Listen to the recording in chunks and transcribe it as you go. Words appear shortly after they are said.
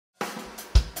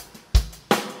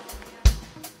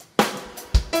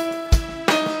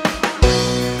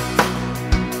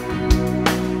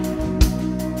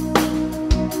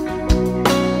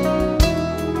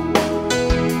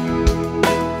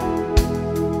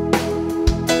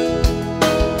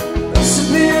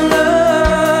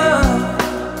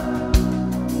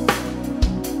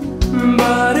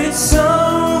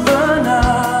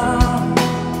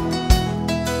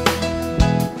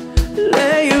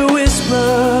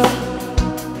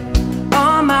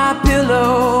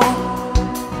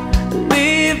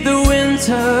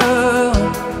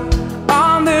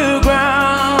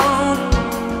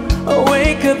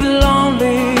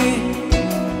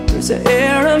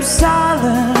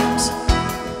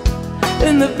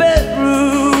the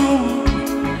bedroom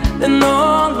and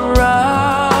all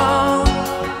around.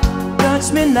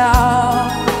 Touch me now.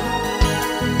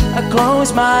 I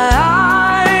close my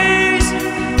eyes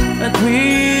and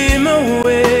dream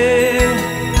away.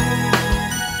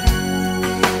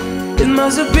 It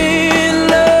must have been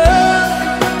love,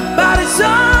 but it's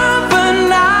over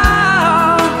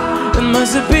now. It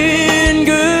must have been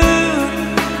good,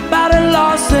 but I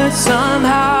lost it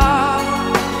somehow.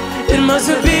 It must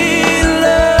have been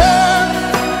love,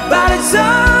 but it's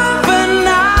over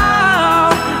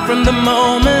now. From the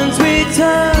moment we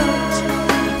touched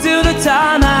till the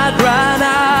time I'd run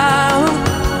out.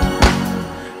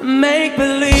 Make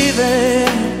believe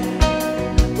it,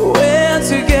 we're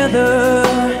together,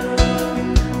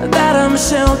 that I'm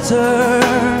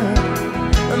sheltered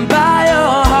by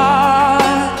your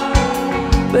heart.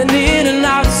 But in and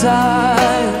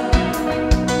outside,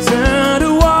 turn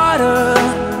to water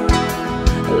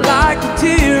like a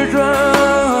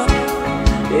teardrop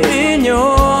in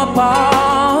your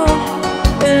palm.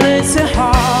 And it's a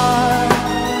hard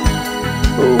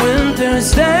winter's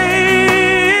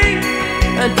day,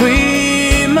 I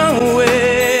dream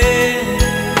away.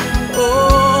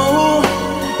 Oh,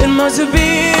 it must have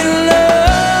been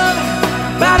love,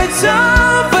 but it's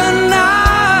over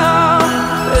now.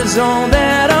 It's all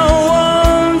that I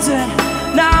wanted,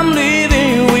 now I'm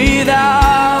living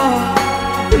without.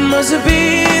 It must have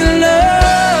been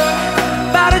love,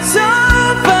 but it's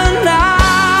over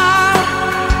now.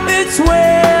 It's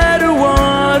where the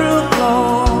water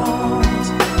flows,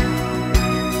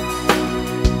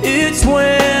 it's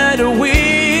where the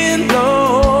wind blows.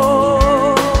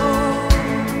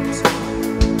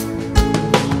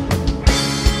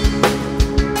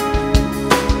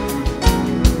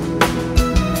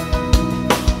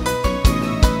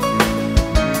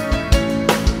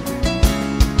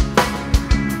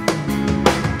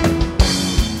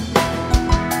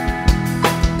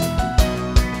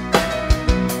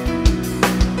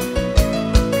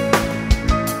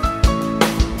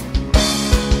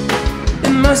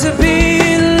 It must have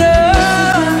been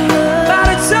love, but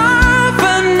it's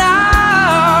over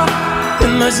now.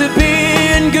 It must have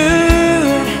been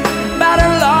good, but I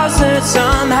lost it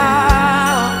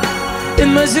somehow. It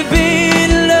must have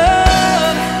been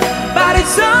love, but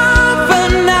it's over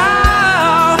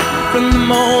now. From the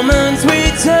moment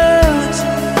we touched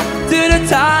to the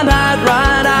time I'd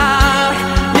run out.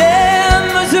 Yeah,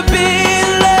 it must have been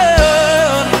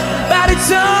love, but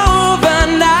it's over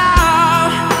now.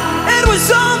 It was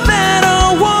all that I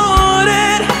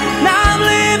wanted, now I'm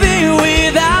living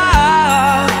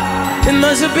without. It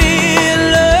must have been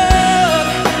love,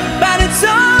 but it's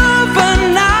over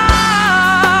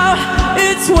now.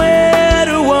 It's where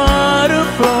the water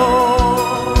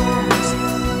flows,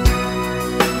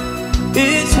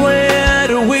 it's where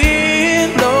the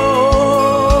wind blows.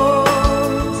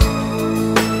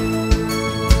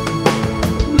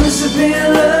 Must have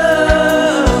been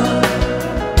love,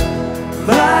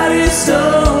 but it's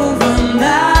over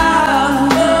now.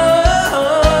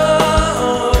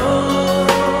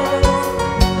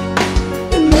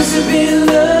 It must have been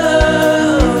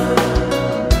love,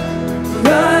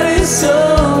 but it's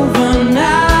over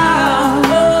now.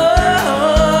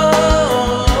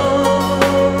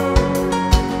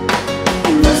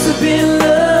 It must have been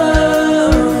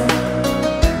love,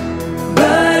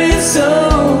 but it's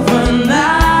over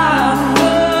now.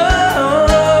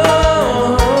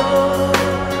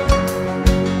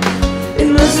 It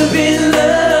must have been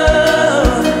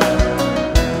love,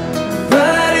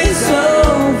 but it's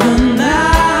over now.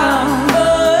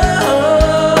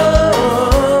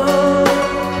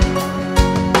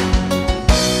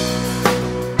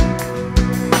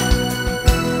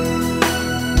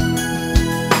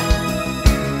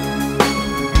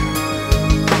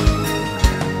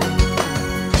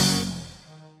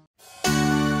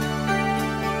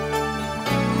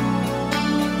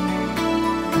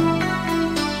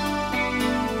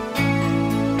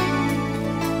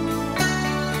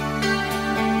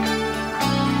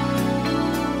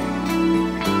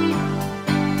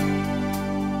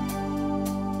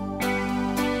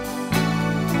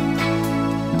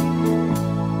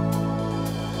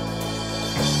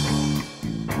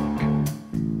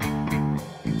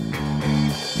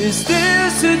 Is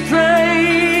this a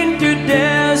train to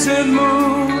desert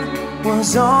moon?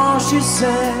 Was all she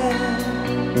said.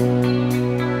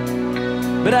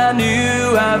 But I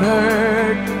knew I've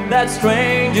heard that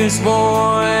stranger's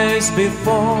voice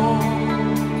before.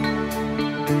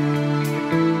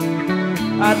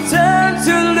 I turned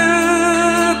to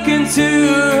look into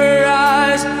her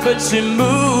eyes, but she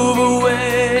moved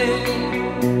away.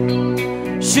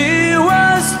 She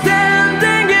was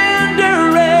standing in the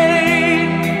rain.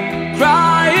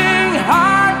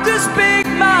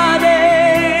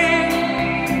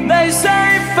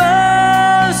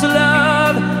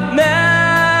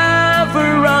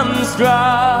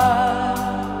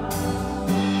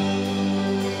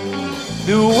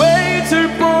 the waiter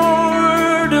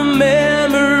poured the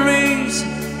memories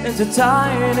into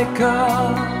tiny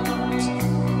cups.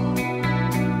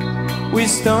 We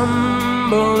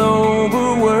stumble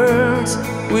over words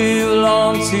we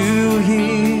long to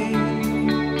hear.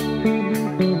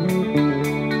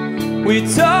 We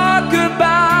talk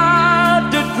about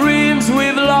the dreams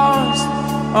we've lost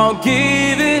or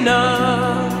given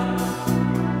up.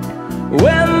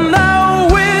 When the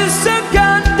whistle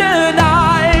cut the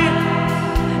night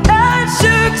and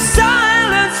shook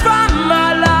silence from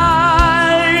our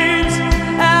lives,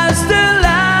 as the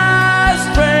last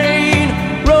train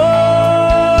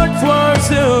roared towards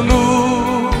the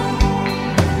moon.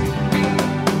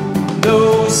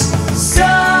 Those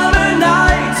summer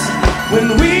nights when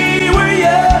we were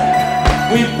young,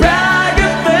 we brag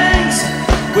of things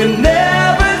we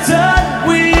never done.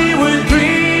 We were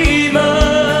dreamers,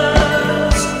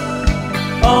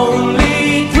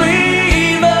 only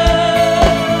dreamers.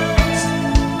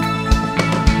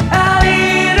 And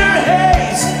in our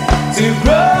haste to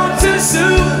grow too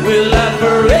soon, we laugh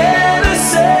for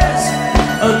innocence.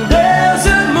 Under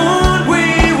the moon, we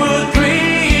were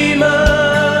dreamers,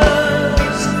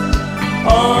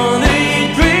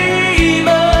 only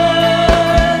dreamers.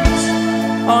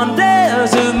 Under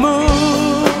the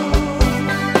moon,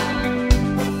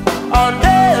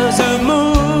 under the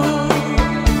moon,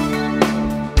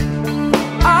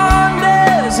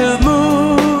 under the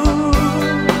moon,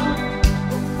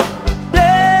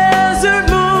 there's a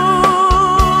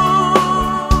moon.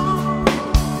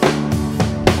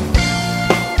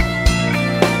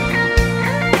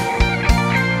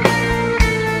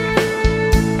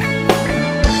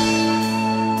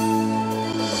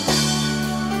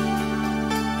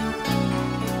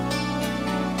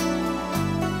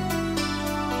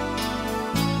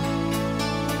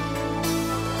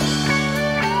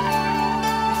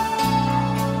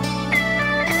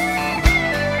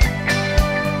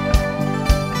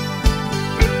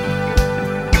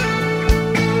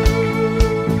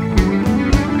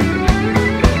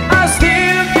 I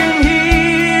still can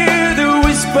hear the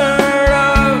whisper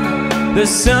of the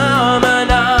summer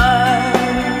nights.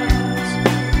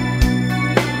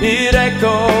 It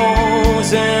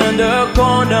echoes in the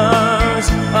corners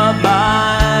of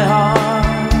my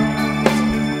heart.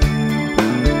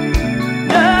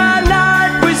 The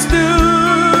night we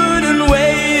stood and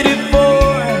waited for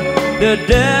the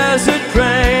desert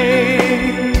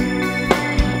train.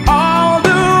 All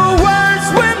the words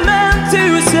we meant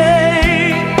to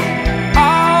say,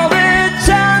 all the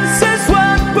chances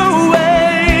swept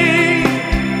away,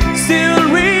 still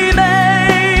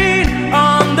remain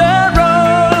on the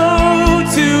road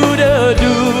to the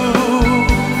doom.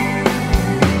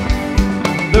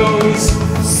 Those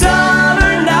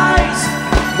summer nights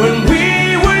when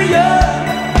we were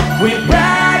young, we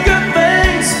brag of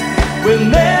things we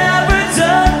never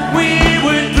done. We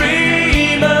were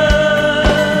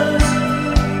dreamers,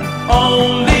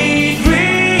 only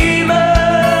dreamers.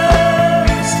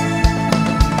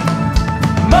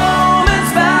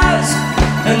 Moments pass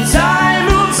and time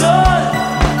moves on,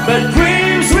 but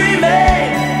dreams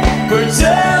remain for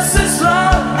just as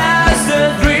long as the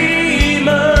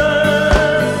dreamers,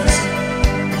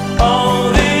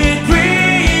 only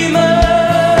dreamers.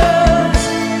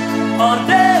 On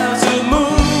there's a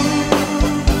moon,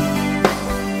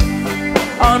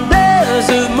 on there's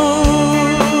a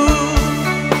moon,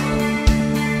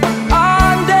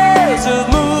 on there's a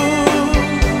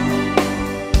moon,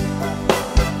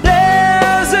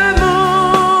 there's a moon.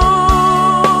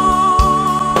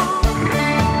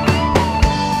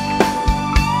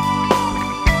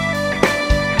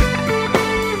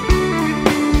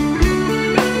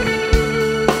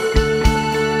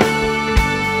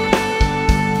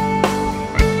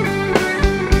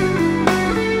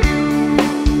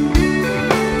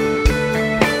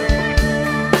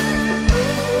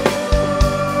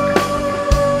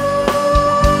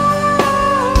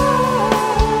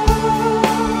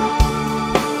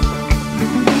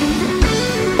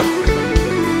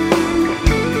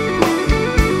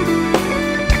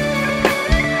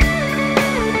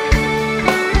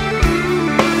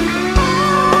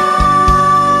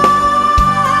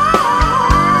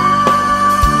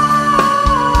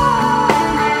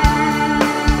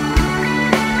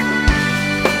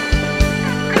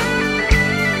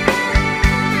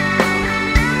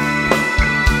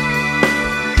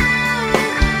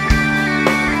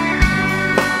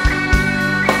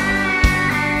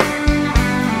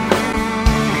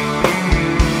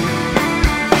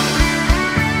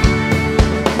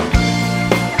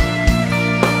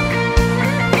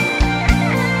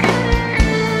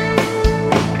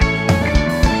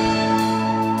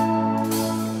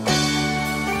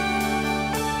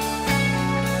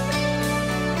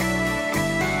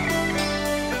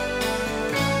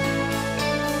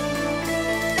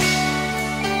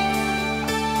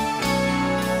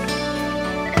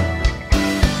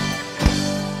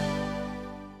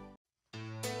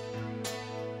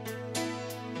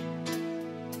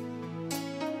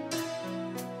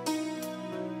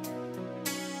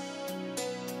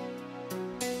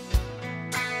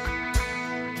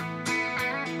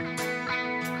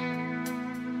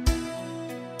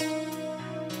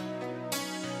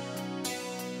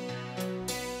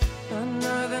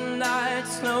 the night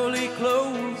slowly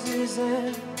closes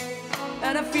in,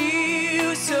 and I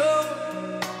feel so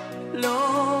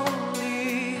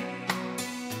lonely.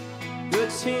 The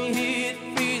chill heat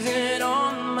freezing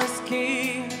on my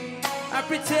skin. I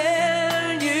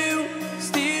pretend you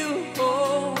still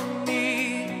hold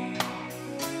me.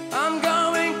 I'm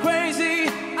going crazy,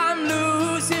 I'm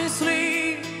losing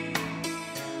sleep.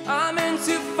 I'm in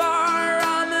too far,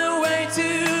 I'm way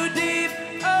too deep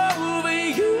over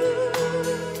you.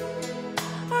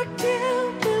 I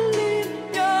can't believe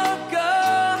you're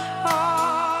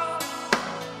gone.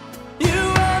 You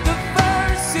are the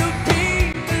first to be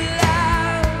the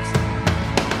last.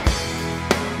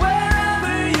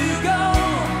 Wherever you go,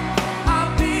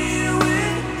 I'll be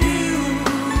with you.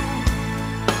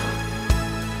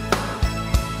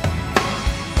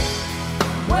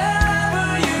 Wherever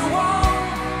you want,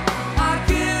 I'll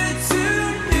give it to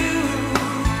you.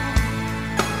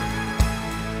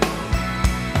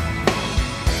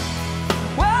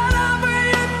 Whatever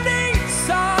you need,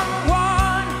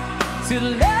 someone to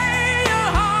lay your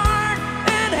heart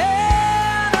and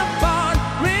head upon.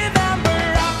 Remember,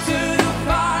 after the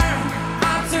fire,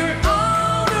 after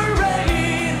all the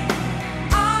rain,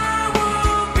 I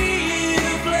will be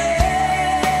the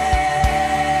flame.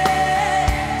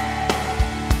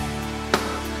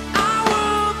 I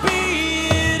will be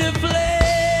the flame.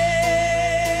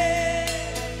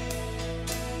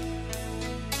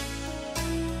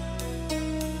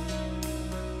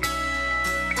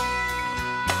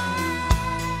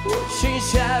 Watching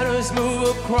shadows move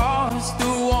across the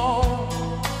wall,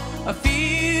 I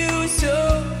feel so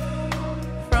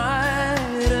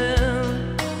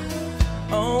frightened.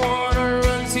 I wanna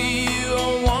run to you,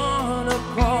 I wanna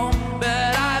call,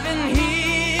 but I've been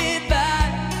hit by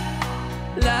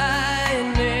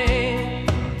lightning.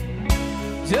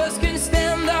 Just can't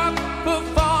stand up for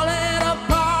falling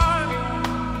apart.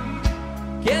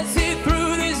 Can't see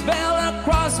through this veil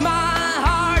across my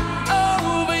heart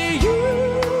over you.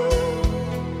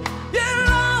 You'll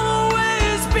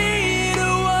always be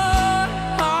the one.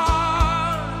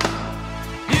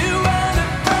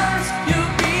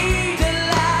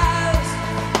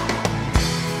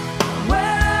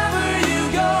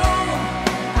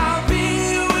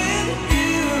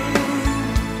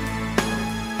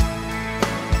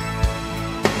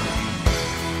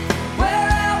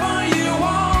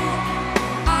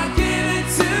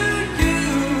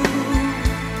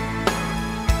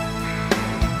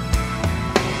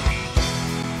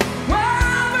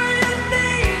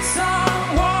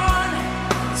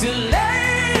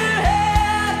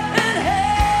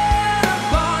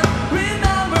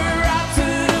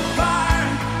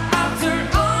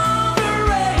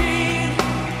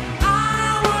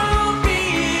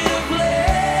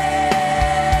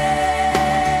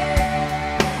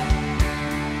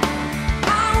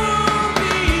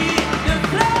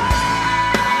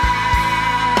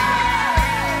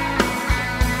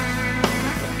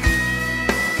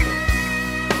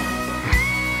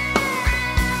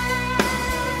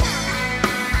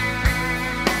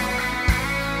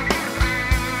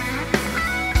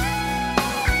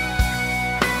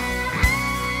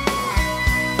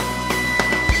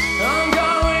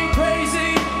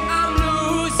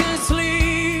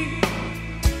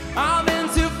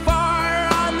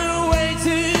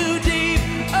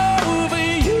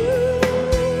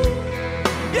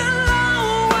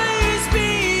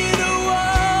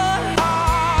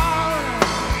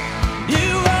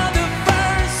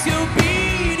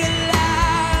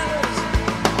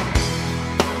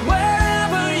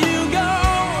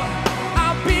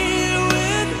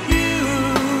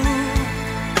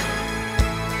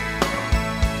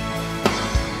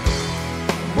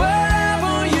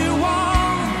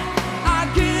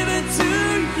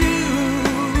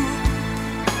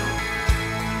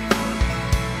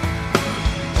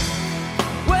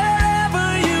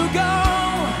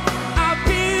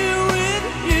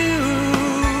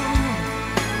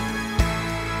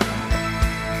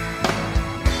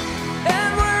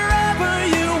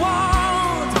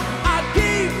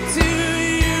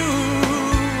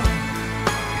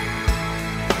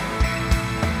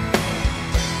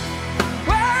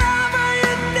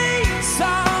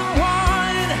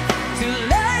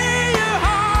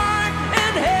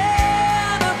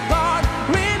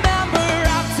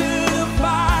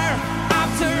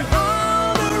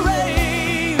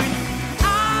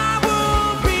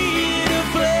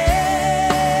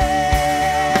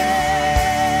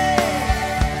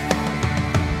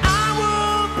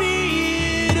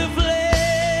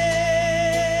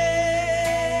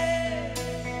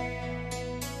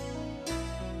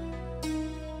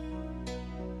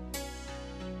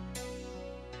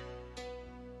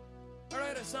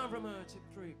 song from Tip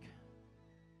Trick.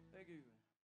 Thank you.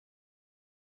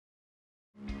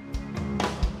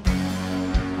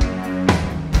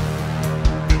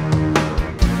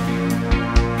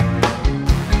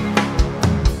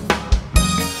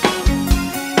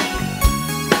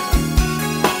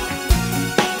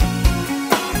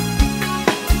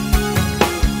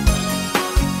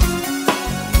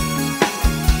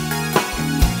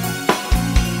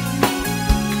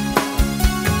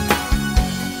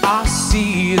 I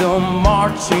see them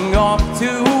marching off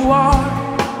to war.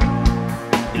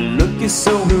 You look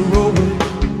so heroic.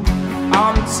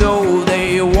 I'm told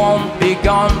they won't be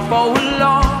gone for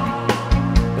long,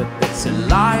 but that's a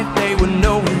life they would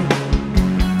know it.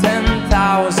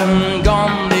 10,000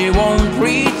 gone, they won't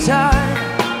return,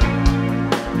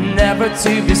 never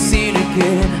to be seen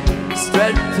again.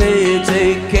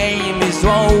 Strategic game is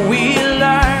what we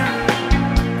learn.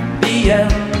 The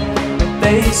end,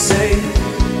 they say.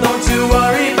 Don't you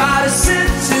worry about the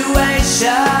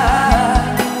situation.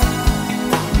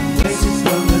 Places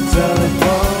from the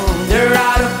telephone. They're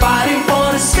out of fighting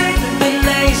for the sake of the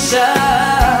nation,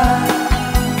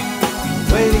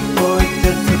 waiting for it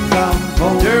just to come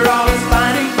home. They're always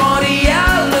fighting for the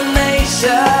other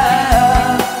nation.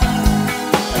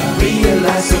 I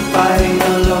realize I'm fighting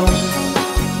alone.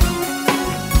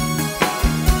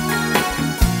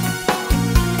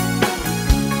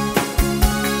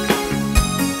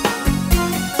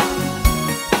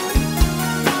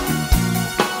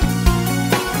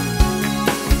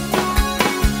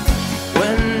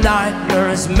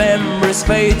 Nightmares, memories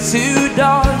fade to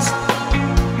dust.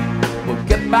 We'll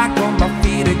get back on my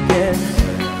feet again.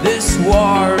 This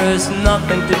war has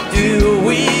nothing to do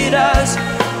with us,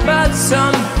 but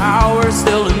somehow we're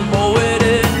still involved with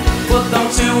it. Well,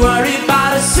 don't you worry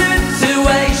about the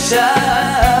situation.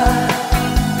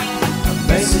 A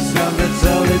message from the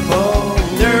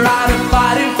telephone. They're out of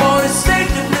fighting for the sake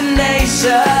of the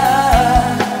nation,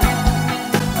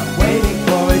 waiting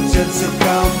for it just to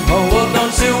come home. Well,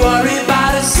 don't you worry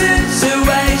about the situation.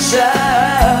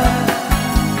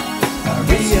 I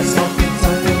realize something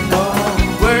turning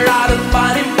on. We're out of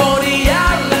fighting for the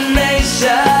other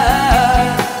nation.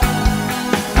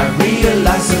 I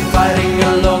realize I'm fighting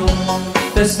alone.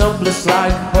 There's no place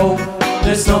like home.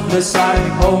 There's no place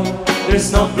like home.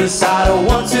 There's no place I don't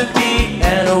want to be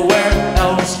anywhere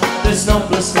else. There's no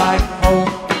place like home.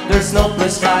 There's no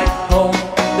place like home.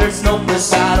 There's no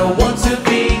place I don't want to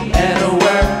be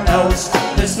anywhere else.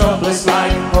 There's no place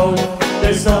like home.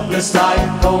 There's no place like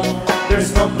home.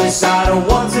 There's no place I don't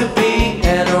want to be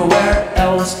anywhere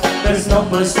else. There's no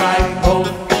place like home.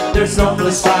 There's no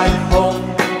place like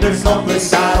home. There's no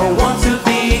place I don't want to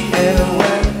be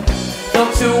anywhere.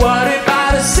 Don't you worry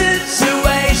about the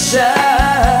situation.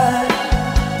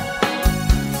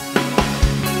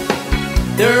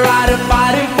 They're out of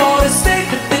fighting for the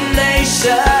sake of the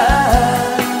nation.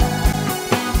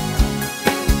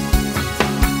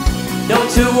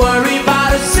 Don't you worry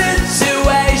about a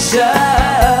situation.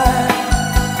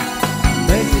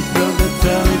 Message from the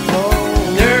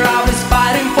telephone. They're always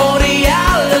fighting for the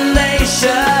other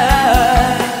nation,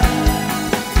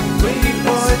 waiting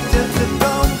for it just to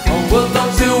come home. Well,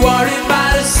 don't you worry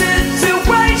about a situation.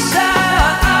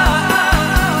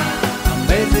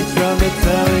 Message from the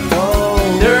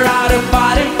telephone. They're out of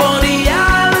fighting for the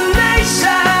other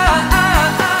nation.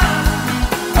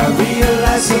 I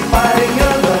realize I'm fighting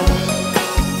alone.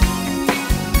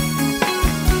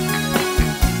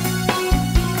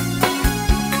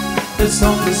 There's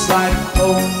no place like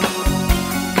home.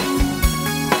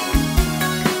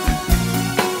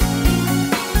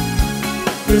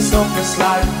 There's no place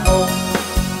like home.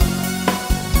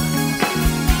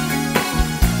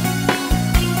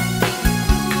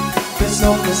 There's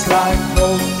no place like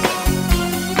home.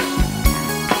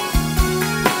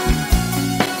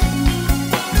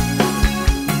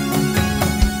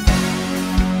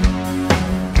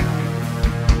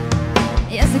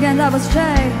 Yes, again, that was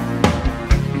Jay.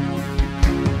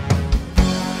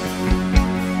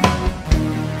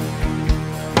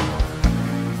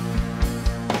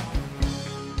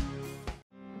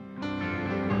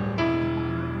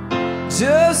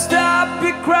 Just stop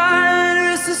your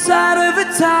crying, it's the sign of the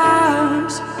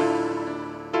times.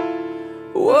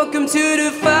 Welcome to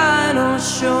the final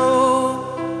show.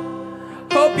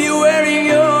 Hope you're wearing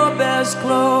your best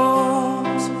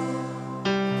clothes.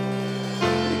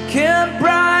 You can't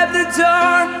bribe the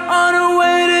dark on the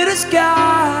way to the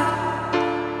sky.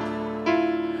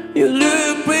 You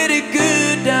look pretty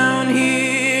good down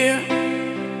here,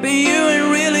 but you ain't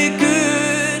really good.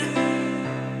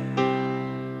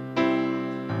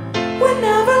 We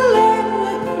never learned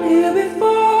what from here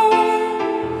before.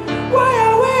 Why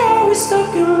are we always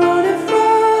stuck in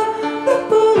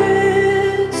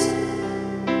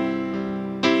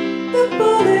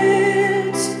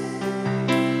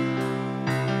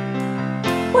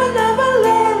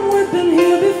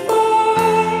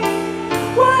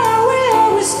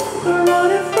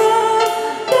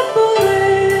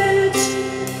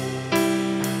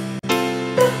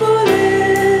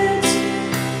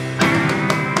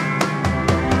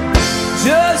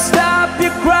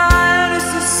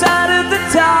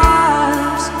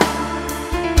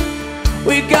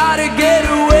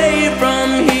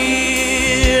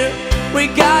We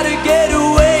gotta get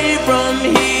away from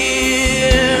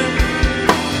here.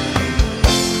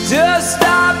 Just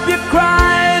stop your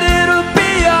crying, it'll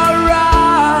be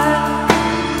alright.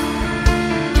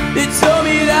 They told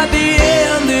me that the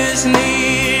end is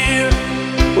near.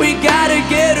 We gotta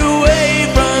get away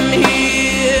from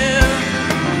here.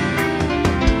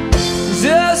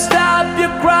 Just stop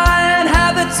your crying,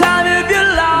 have the time of your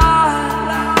life.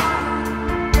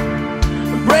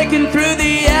 Breaking through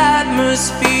the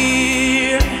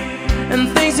atmosphere, and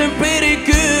things are pretty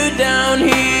good down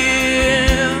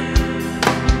here.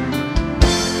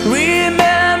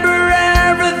 Remember,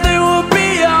 everything will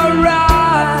be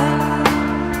alright.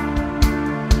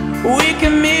 We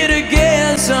can meet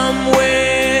again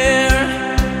somewhere,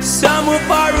 somewhere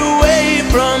far away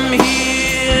from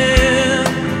here.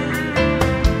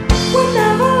 We're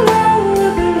never alone,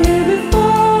 we've been here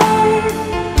before.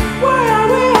 Why are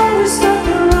we always stuck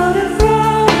and running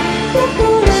from the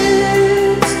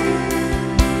bullets?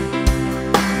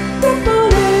 The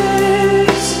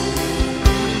bullets.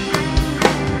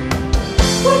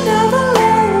 We're never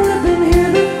alone, we've been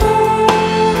here before.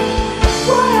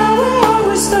 Why are we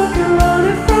always stuck and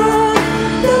running from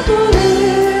the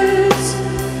bullets?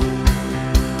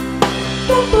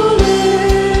 The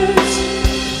bullets.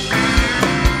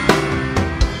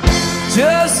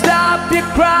 Just stop your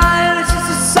crying, it's just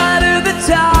a sign of the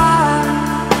time.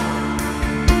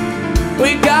 We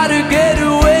gotta get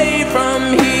away from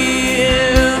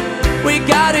here. We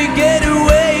gotta get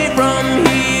away from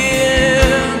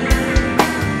here.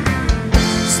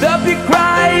 Stop your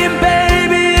crying,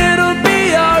 baby, it'll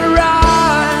be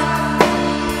alright.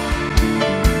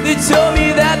 They told me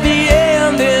that the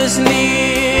end is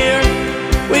near.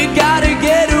 We gotta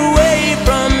get away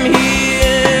from here.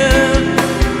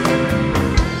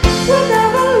 We're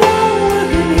never alone, we've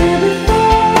been here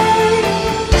before.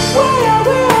 Why are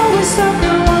we always stuck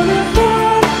and running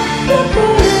from the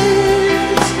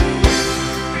bullets?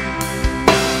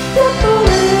 The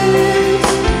bullets.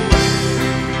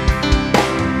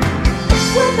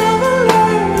 We're never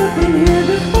alone, we've been here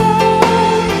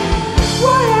before.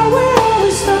 Why are we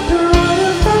always stuck and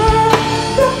running from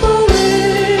the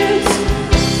bullets?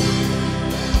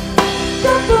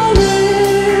 The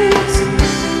bullets.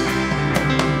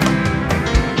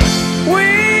 We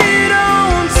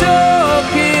don't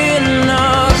talk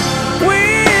enough. We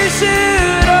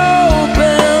should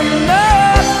open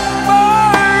up,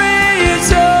 or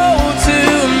it's all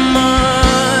too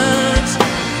much.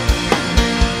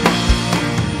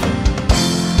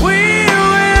 We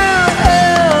will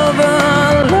ever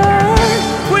learn.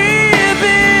 We've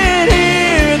been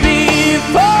here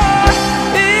before.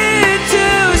 It's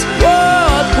just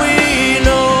what we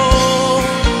know.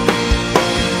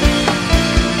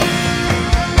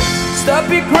 Stop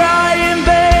your crying,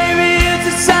 baby, it's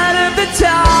a sign of the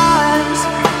times.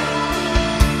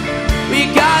 We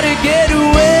gotta get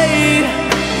away.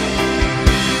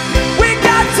 We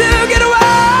got to get away.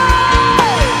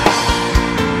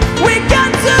 We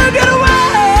got to get away.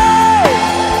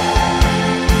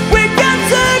 We got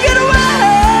to get away.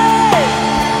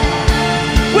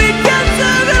 We got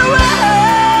to get away.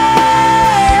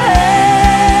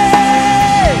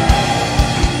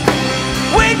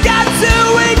 We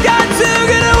got to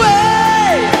get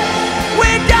away. We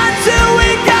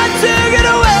got to get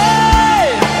away.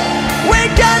 We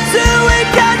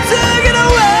got to get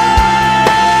away.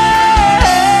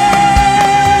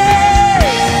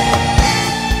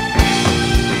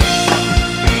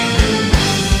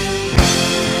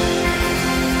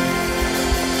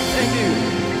 Thank you.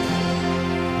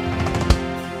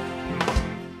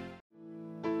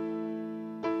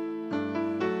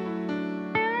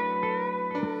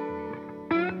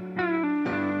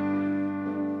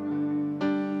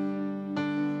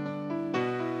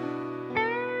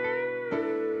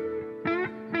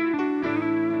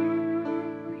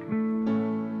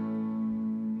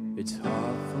 It's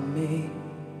hard for me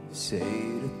to say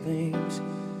the things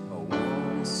I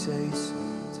wanna say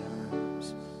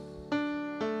sometimes.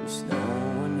 There's no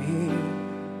one here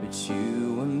but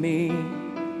you and me.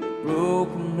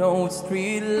 Broken old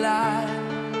street light,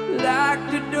 lock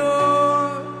the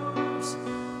doors,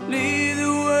 leave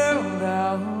the world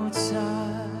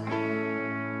outside.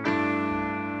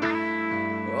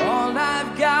 All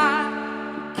I've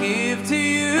got to give to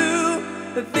you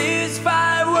are these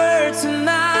 5 words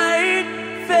tonight.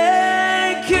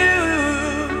 Thank you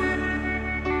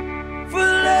for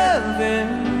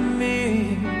loving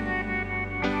me,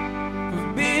 for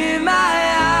being my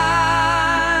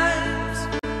eyes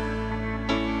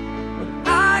when I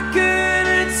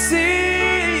couldn't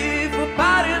see, for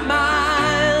biting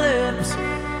my lips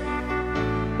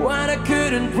when I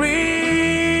couldn't breathe.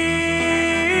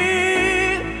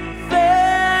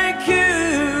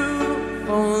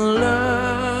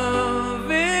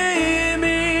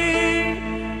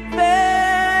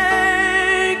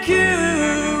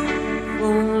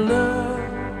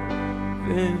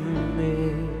 I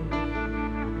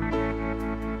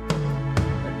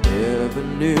never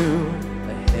knew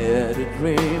I had a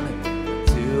dream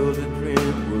until the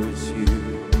dream was you.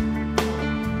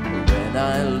 When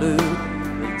I look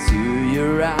into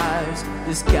your eyes,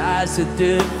 the sky's a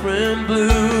different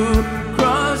blue.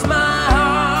 Cross my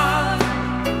heart,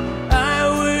 I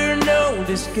wear no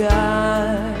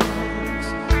disguise.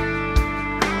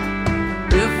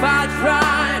 If I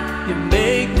tried, you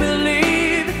make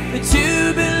believe that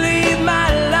you believe my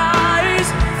lies.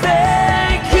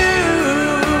 Thank you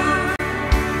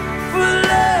for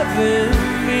loving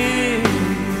me,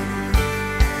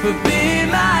 for being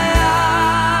my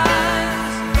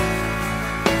eyes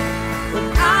when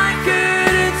I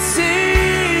couldn't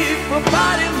see, for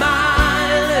biting my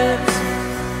lips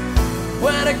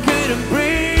when I couldn't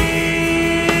breathe.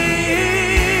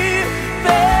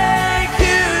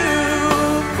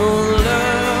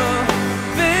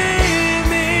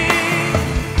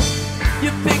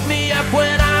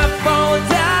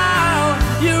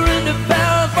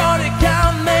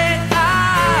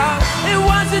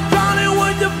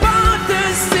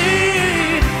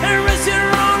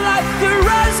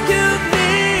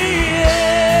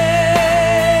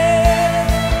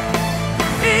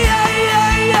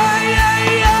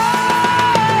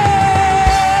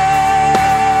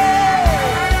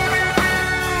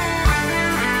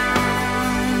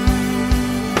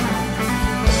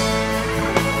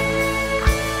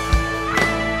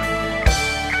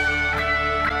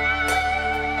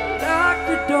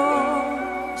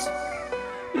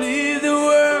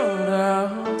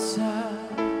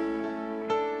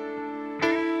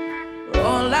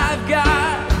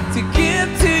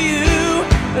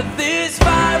 These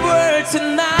 5 words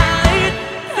tonight.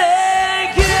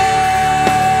 Thank you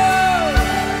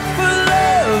for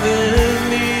loving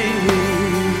me,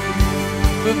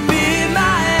 for being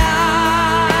my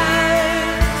eyes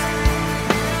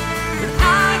that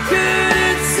I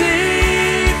couldn't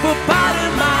see, for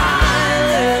biting my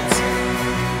lips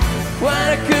when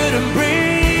I couldn't breathe.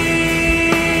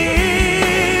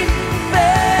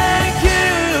 Thank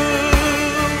you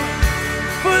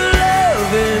for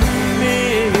loving me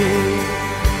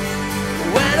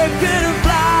when I couldn't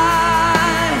fly.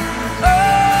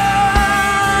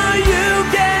 Oh, you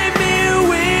gave me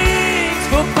wings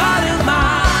for biting my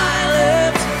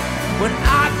lips when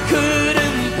I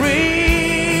couldn't breathe.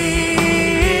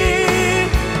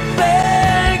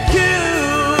 Thank you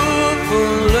for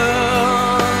loving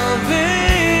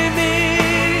me.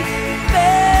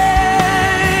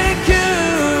 Thank you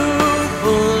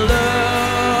for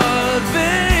loving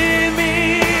me.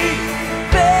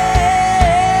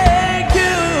 Thank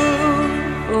you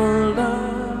for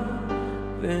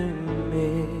loving me.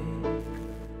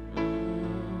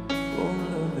 For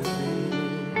loving me.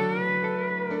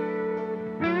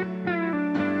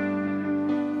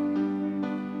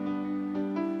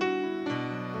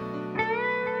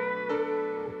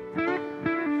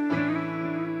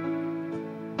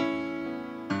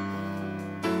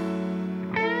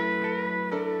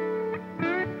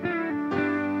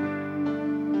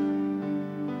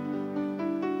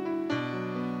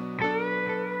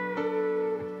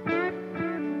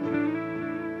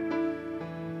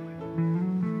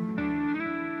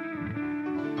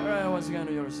 All right, once again,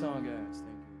 your song, guys.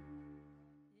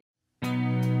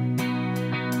 Thank you.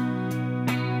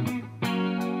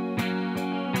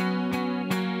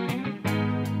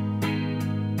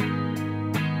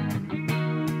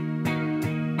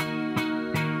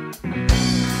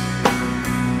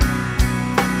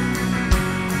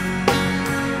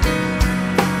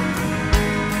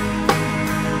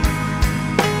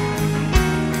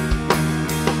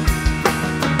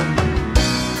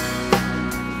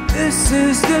 This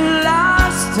is the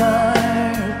last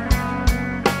time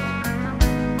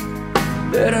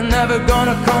that I'm never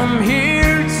gonna come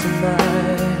here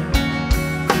tonight.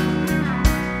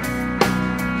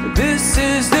 This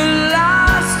is the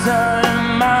last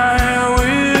time I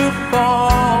will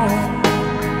fall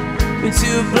into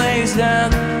a place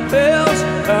that feels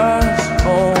us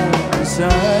all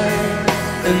inside.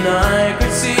 And I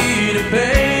could see the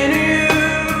pain in you,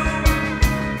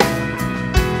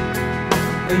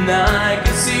 and I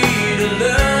can see the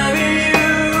love in you.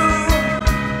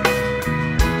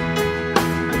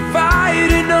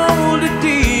 Fighting all the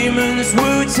demons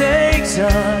will take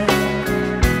time.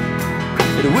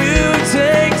 It will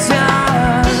take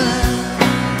time.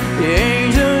 The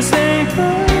angels, they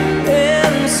burn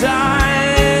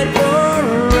inside for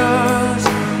us.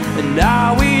 And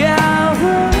are we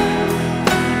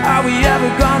ever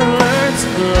gonna learn to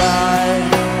fly?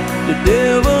 The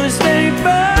devils, they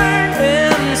burn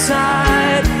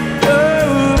inside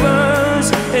of us.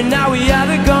 And now we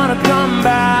ever gonna come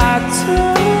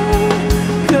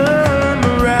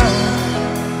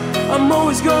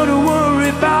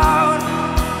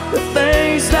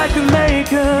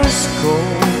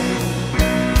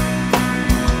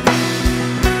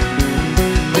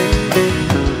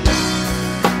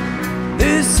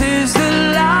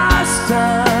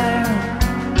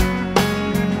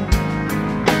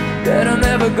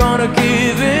gonna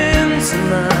give in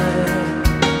tonight?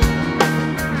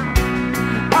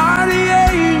 Are the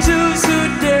angels or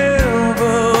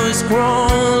devils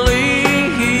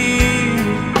crawling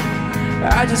here?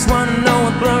 I just wanna know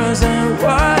what blurs and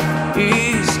what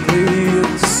is clear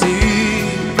to see.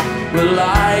 Well,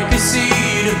 I can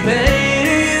see the pain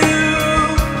in you,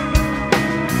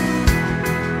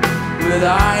 but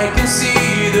I can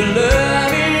see the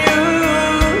love in you.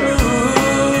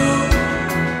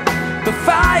 But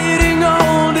fighting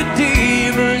all the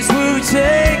demons will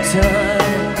take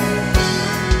time.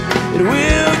 It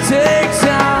will take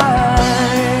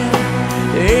time.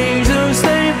 Angels,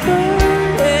 they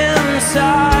burn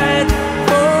inside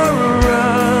for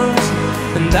us.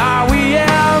 And are we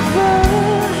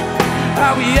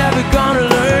ever gonna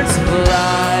learn to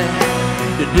fly?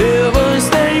 The devils,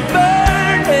 they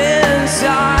burn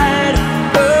inside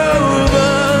of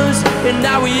us. And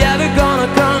are we ever gonna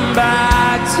come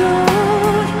back?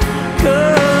 Don't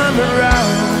come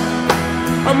around.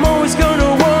 I'm always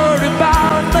gonna worry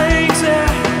about things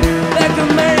that can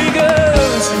make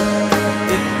us.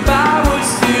 If I was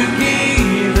to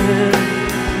give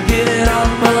it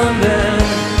up on them,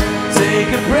 take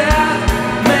a breath,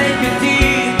 make it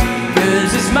deep, 'cause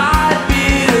this might be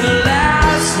the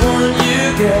last one you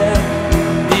get.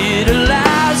 Be the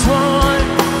last one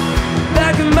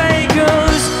that can make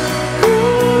us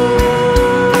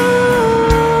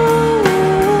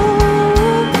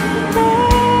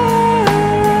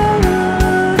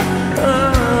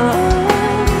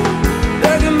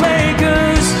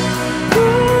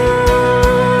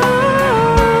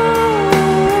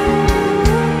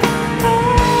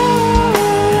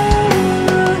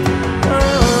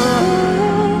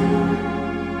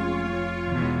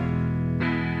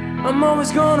I'm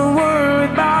always gonna worry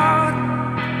about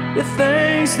the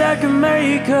things that can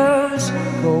make us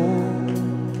gold.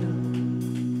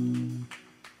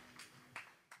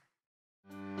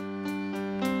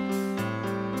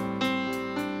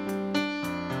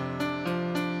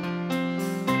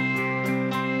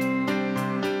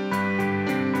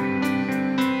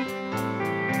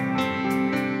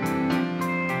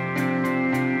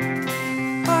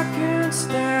 I can't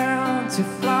stand to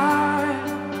fly.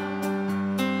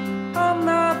 I'm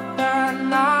not that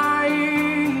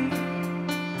naive.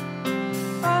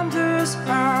 I'm just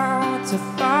out to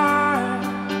find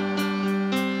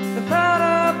the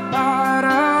better part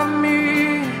of me.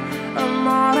 I'm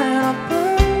more than a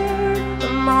bird,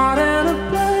 I'm more than a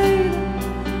plane,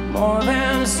 more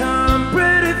than some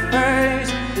pretty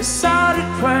face, decided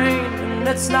train. And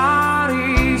it's not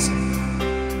easy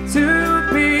to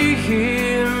be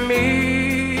me.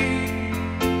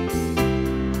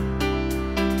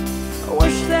 I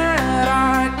wish that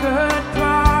I could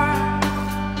fly,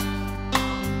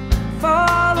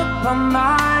 fall upon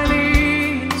my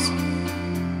knees,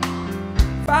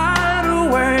 find a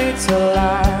way to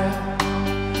lie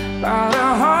about a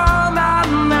home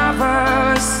I'll never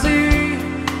see.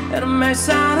 It may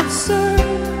sound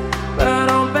absurd, but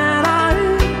open I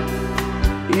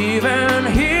even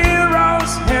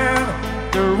heroes have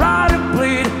the right to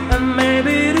bleed and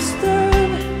maybe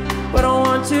disturb, but I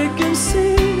want you can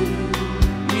see.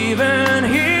 Even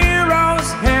heroes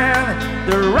have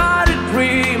the right to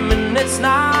dream, and it's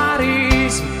not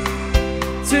easy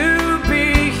to be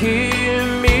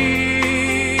me.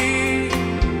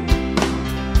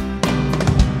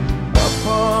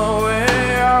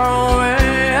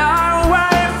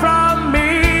 Away from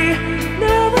me,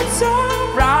 never it's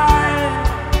alright.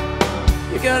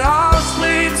 You can all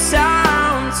sleep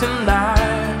sound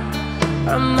tonight.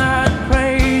 I'm not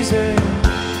crazy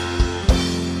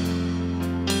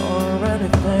or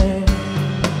anything.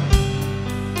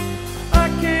 I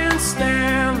can't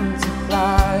stand to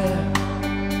fly.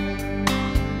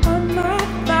 I'm not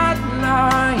that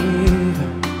naive.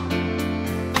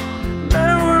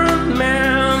 Man, we're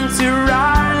meant to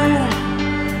ride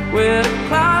with the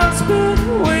clouds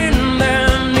between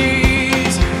their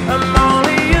knees. I'm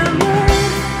only a man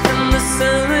in the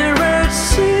silly red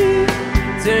sea,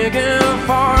 digging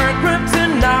for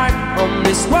kryptonite on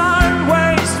this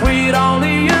one-way street.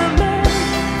 Only a man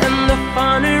in the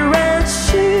funny red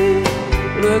sheet,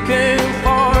 looking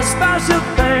for special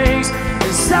things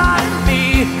inside of me,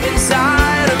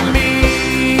 inside of me,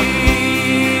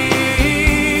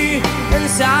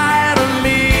 inside of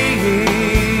me,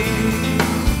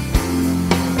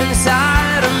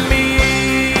 inside of me,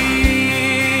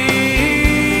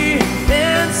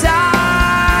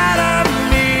 inside of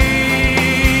me.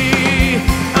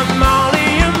 I'm only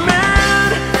a man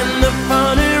in the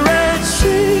funny red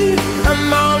sheet.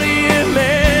 I'm only a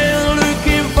man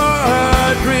looking for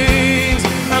a dream.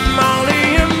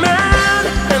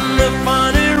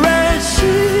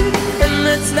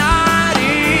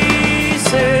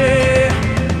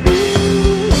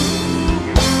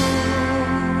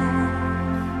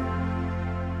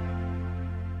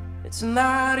 It's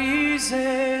not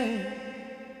easy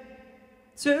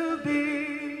to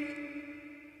be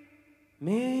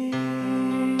me.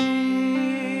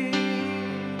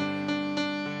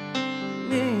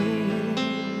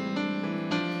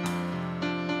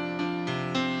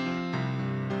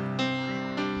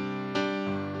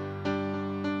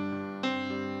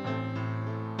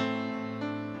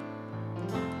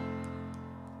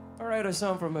 All right, a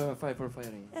song from Fight for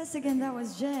Fighting. Yes, again, that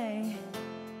was Jay.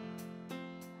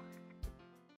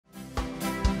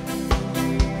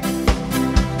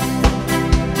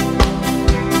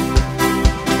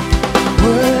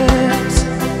 Words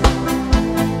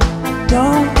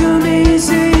don't come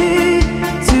easy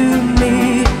to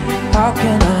me. How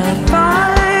can I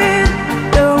find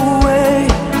a way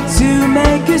to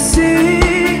make you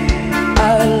see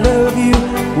I love you?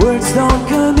 Words don't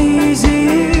come easy.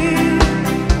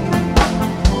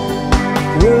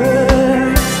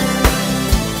 Words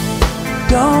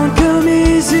don't come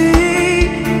easy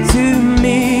to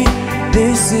me.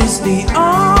 This is the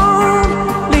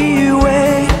only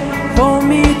way for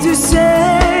me to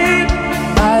say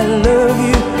I love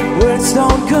you. Words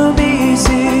don't come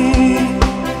easy.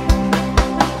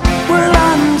 Well,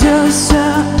 I'm just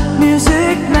a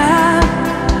music man.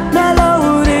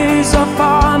 Melodies are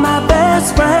for my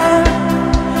best friend,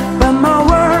 but my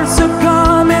words are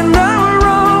coming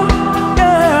wrong.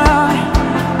 Yeah,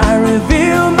 I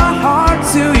reveal my heart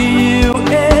to you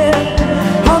and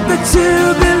hope that you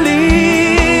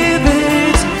believe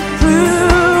it's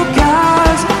true.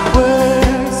 'Cause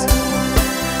words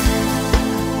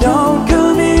don't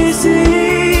come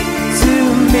easy to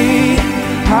me.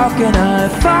 How can I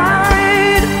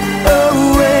find a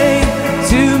way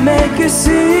to make you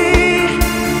see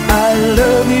I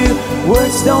love you?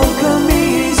 Words don't come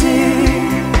easy.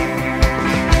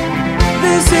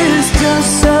 This is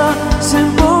just a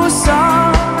simple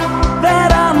song that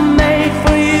I made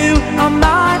for you on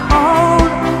my own.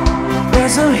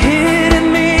 There's a hidden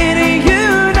meaning, you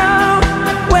know,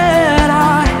 when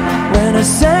I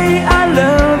say I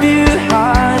love you,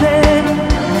 honey.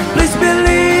 Please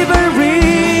believe I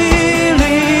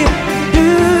really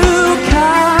do.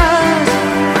 'Cause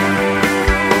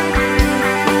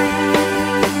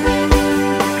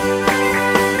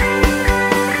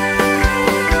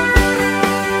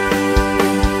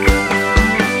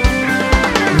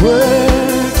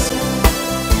words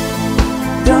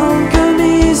don't come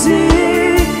easy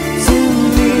to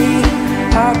me.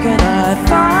 How can I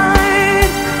find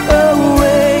a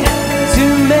way to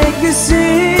make you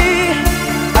see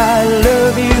I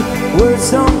love you? Words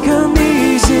don't come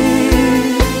easy.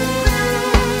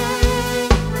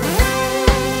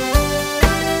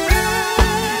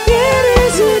 It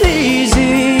isn't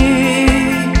easy.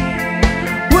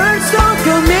 Words don't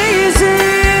come easy.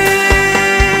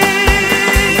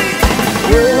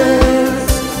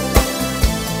 Words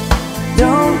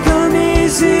don't come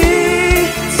easy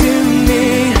to me.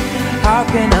 How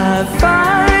can I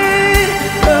find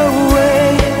a way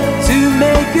to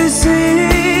make you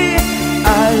see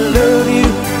I love you?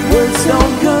 Words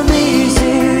don't come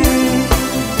easy.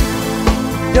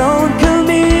 Don't come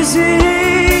easy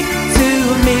to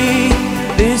me.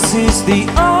 This is the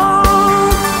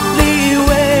only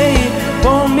way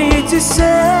for me to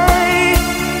say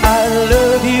I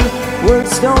love you.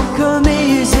 Words don't come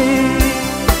easy.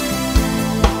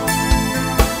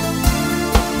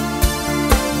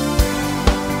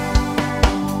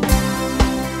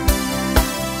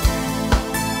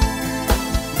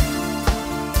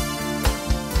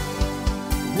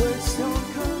 Words don't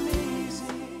come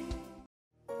easy.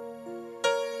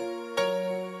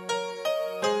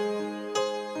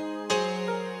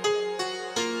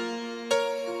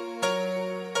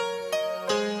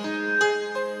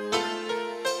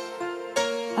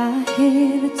 I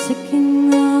hear the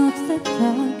ticking of the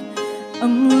clock.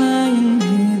 I'm lying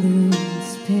here,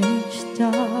 it's pitch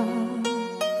dark.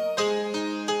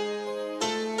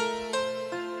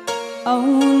 I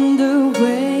wonder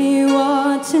where you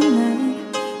are tonight.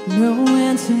 No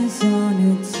answers on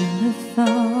your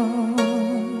telephone,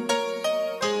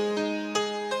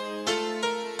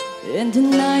 and the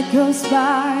night goes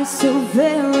by so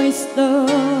very slow.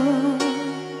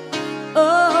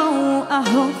 Oh, I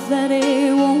hope that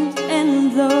it won't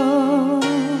end though.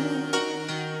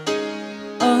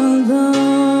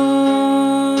 Alone.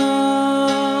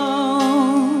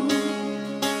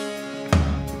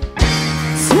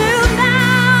 Till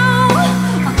now,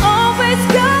 I always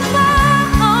got by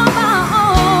on my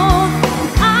own.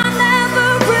 I never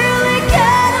really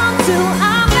cared until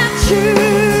I met you.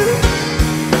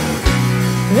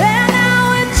 And now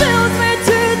it chills me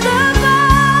to the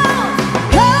bone.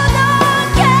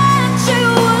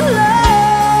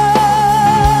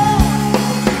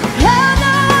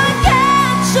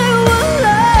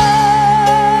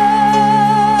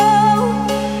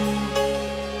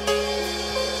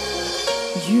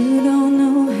 You don't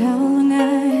know how long I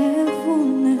have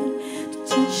wanted to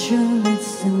touch your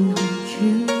lips and hold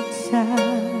you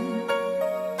tight.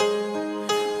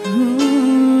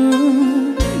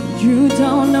 You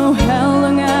don't know how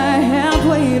long I have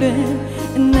waited,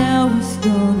 and I was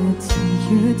gonna tell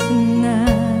you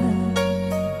tonight.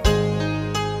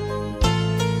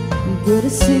 But a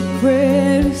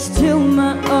secret is still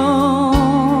my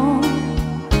own,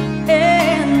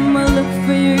 and my love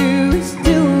for you is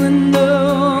still unknown.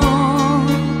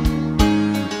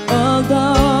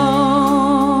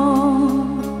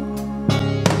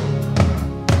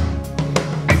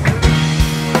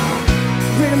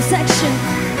 Rhythm section.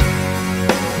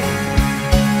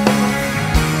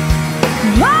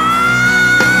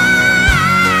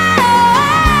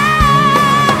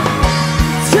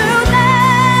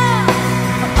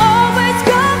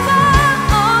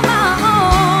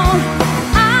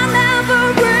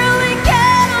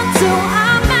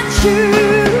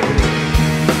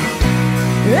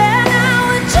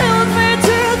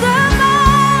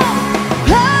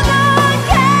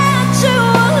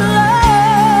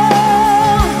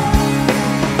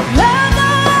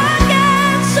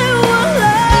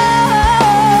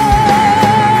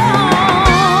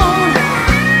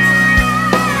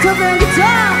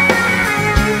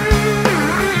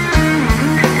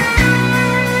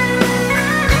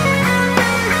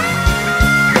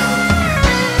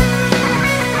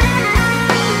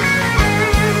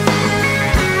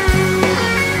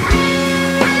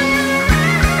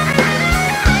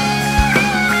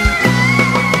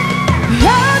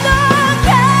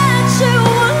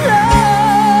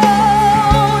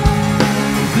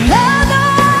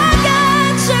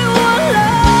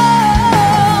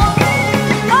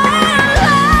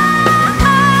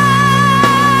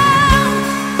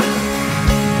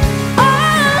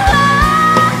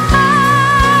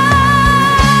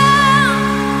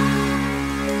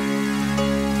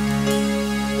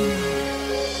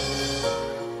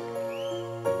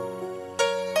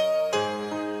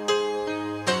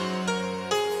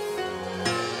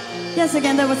 Yes,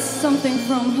 again, that was something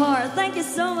from heart. Thank you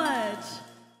so much.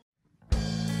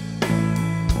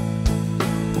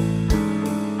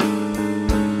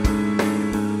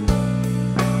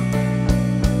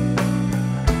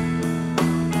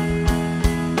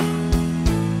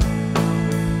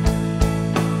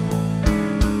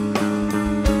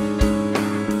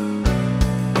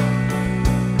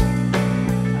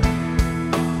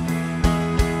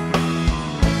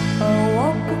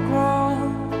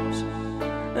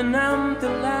 An empty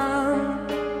land.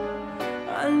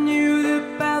 I knew the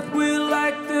pathway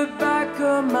like the back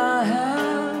of my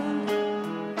hand.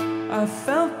 I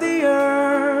felt the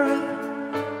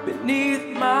earth beneath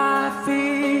my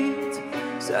feet,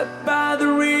 sat by the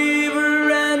river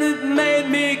and it made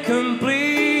me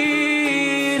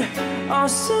complete. Our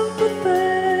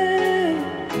sympathy,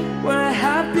 where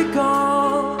happy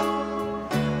gone.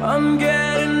 I'm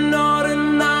getting old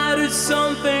and I need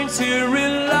something to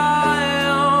rely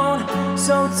on.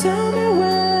 So tell me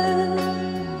when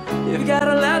you've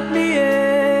gotta let me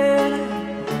in.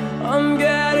 I'm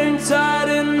getting tired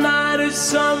and I need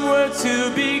somewhere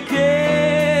to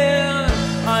begin.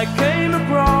 I came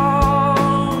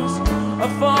across a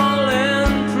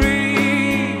fallen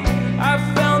tree. I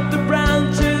felt the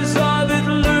branches of it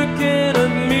looking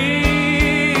at me.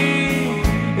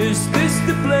 Is this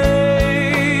the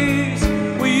place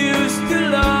we used to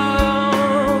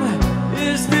love?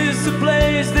 Is this the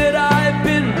place that I've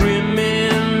been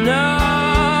dreaming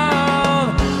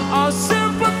of? Our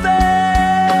sympathy,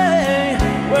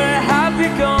 where have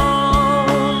you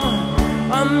gone?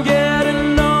 I'm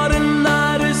getting old and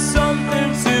I need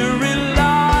something to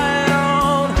rely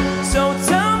on. So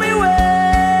tell me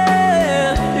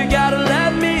when you gotta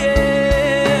let me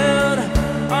in.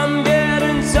 I'm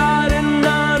getting tired and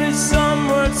I need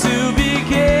somewhere to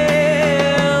begin.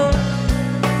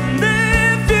 And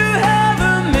if you have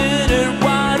a minute,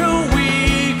 why don't we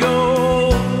go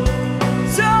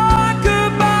talk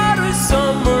about it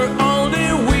somewhere only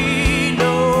we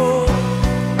know?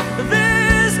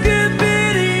 This could be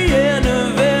the end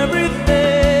of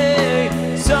everything.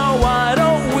 So why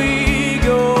don't we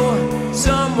go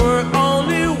somewhere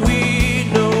only we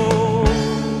know?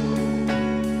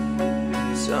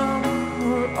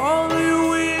 Somewhere only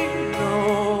we know.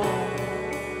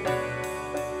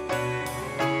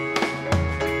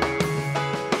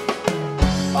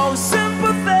 Oh,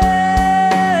 sympathy,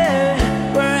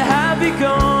 where have you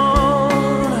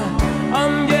gone?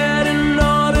 I'm getting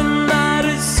old and I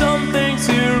need something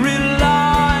to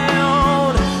rely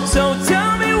on. So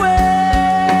tell me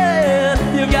when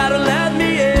you gotta let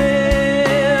me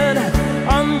in.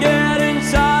 I'm getting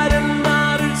tired and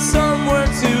I need somewhere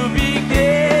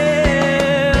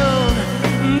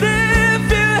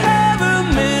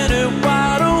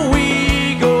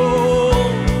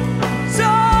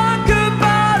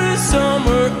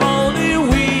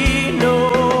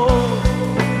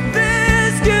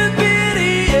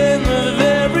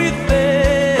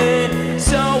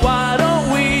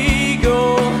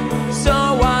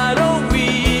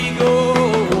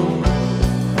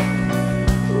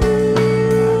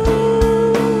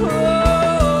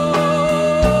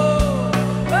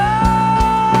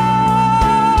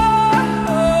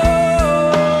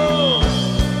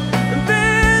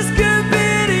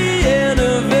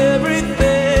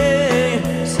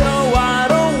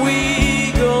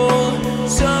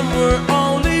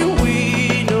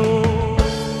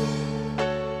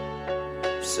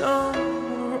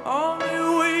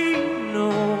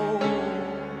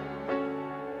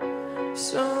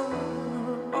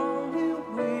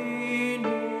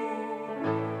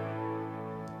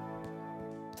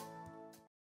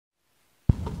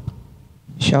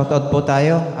Shoutout po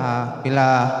tayo pila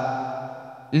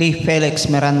Lee Felix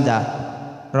Miranda,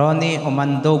 Ronnie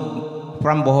Omandog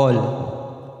from Bohol,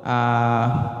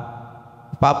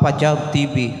 Papa Job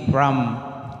TV from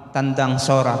Tandang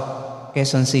Sora,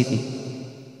 Quezon City,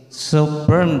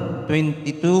 Superm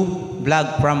 22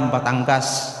 Vlog from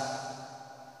Batangas,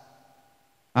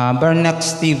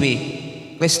 Bernax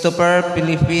TV, Christopher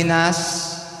Pilipinas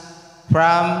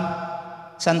from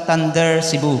Santander,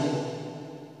 Cebu,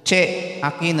 Che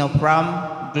Aquino from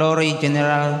Glory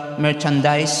General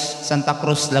Merchandise, Santa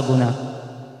Cruz, Laguna,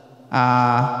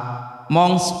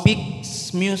 Mong Speaks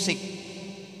Music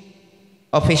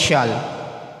Official,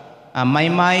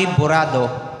 Maymay Burado,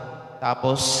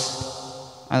 tapos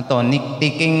Nick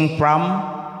Tiking from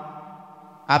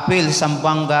Apil,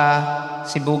 Sambuanga,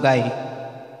 Sibugay,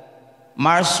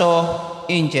 Marso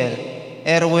Angel,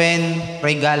 Erwin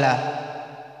Regala,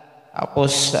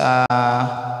 tapos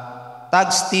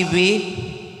Tags TV,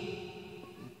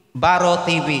 Baro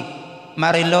TV,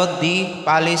 Marilod D.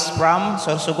 Palis from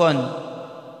Sorsogon,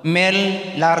 Mel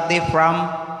Larde from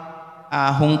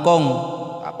Hong Kong,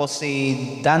 tapos si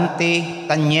Dante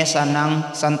Tanyesa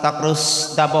ng Santa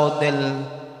Cruz, Davao del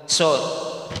Sur,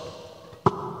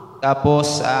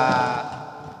 tapos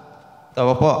ito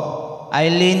po,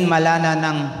 Eileen Malana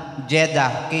ng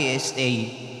Jeddah, KSA,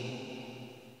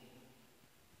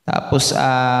 tapos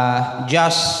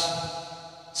Josh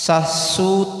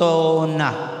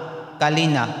Sasutona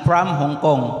Kalina from Hong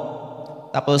Kong,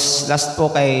 tapos last po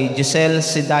kay Giselle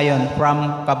Sidayon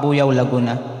from Cabuyao,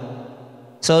 Laguna.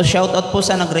 So shoutout po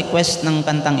sa nag-request ng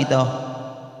kantang ito.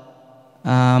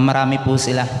 Marami po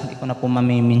sila, hindi ko na po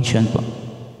mami-mention po.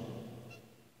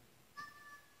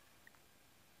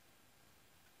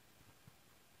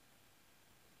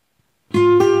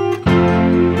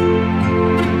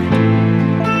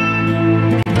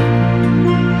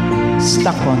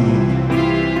 Stuck on You.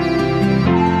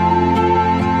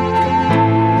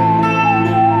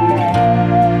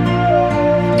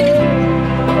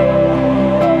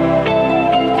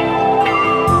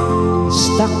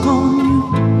 Stuck on you.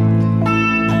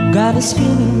 I've got this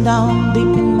feeling down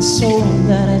deep in my soul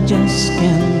that I just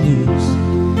can't lose.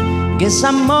 Guess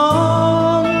I'm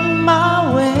on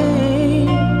my way.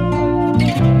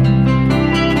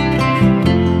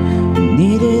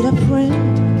 Needed a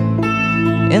friend,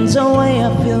 and the way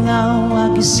I feel now, I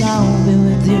guess I'll be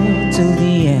with you till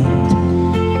the end.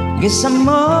 Guess I'm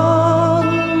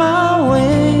on my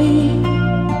way.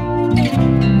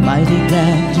 Mighty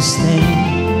glad to stay.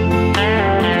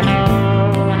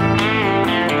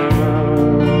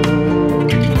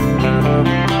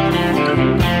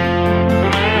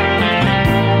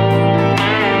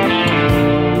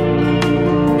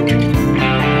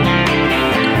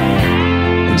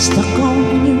 I'm stuck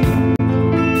on you.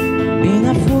 Been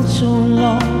a fool so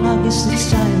long, I guess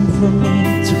it's time for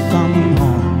me to come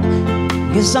home.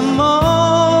 Guess I'm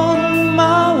on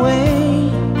my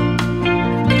way.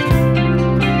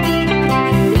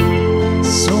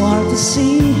 So hard to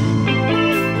see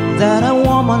that a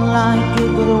woman like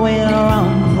you could wait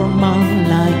around for a man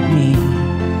like me.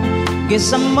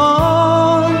 Guess I'm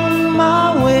on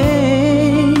my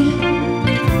way.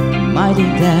 Mighty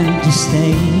glad to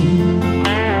stay.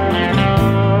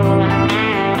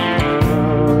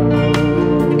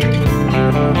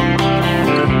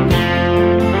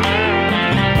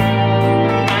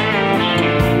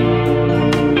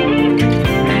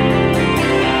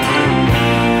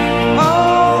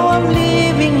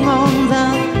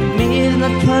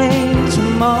 Train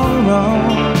tomorrow,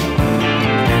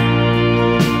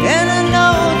 and I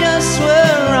know just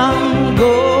where I'm going.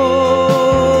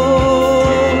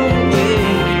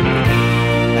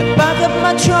 I pack up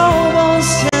my troubles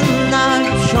and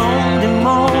I've thrown them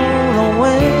all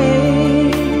away.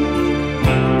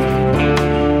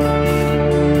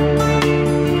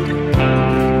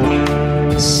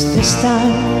 This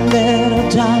time that I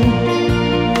die,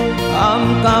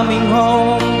 I'm coming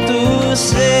home to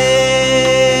stay.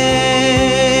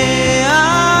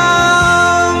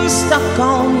 Stuck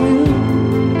on you.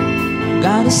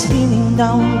 Got this feeling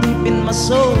down deep in my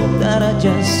soul that I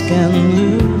just can't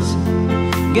lose.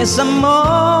 Guess I'm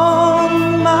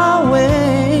on my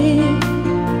way.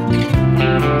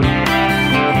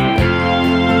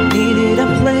 Needed a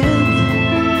friend,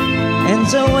 and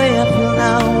the way I feel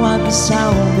now, I guess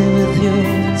I'll be with you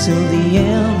till the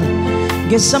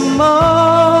end. Guess I'm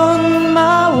on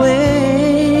my way.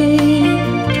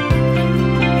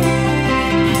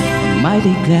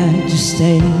 Mighty glad to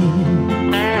stay.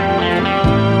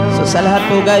 So sa lahat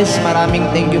po guys, maraming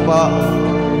thank you po.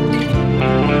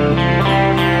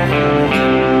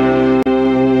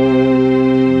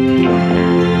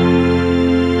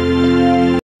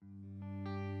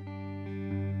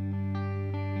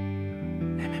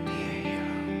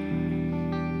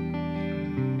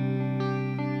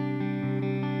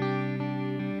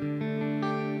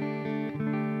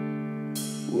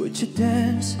 Would you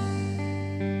dance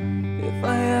if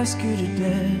I ask you to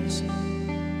dance?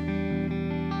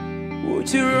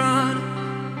 Would you run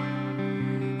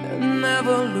and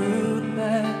never look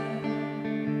back?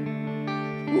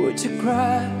 Would you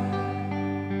cry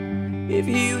if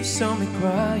you saw me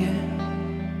crying?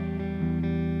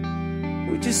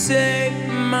 Would you save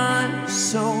my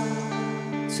soul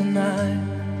tonight?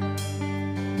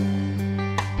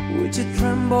 Would you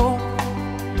tremble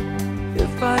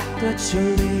if I touch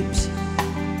your lips?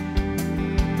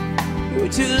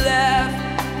 Would you laugh?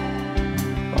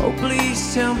 Oh,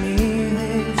 please tell me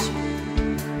this.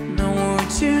 Now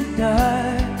would you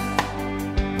die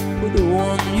with the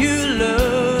one you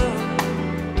love?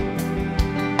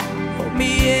 Hold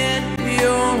me in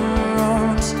your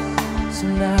arms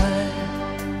tonight.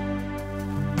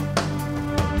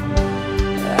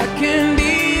 I can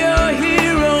be your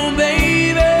hero,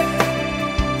 baby.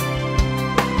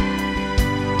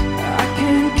 I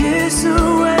can kiss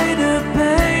away the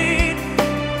pain.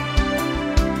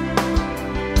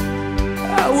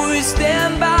 I will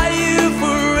stand by you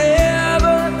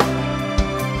forever.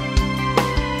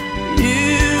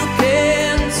 You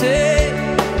can take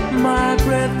my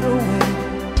breath away.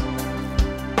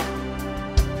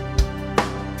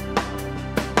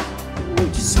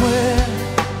 Would you swear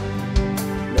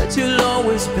that you'll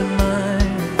always be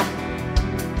mine?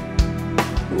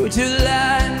 Would you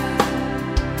lie?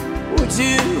 Would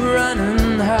you run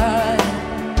and hide?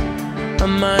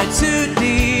 Am I too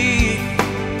deep?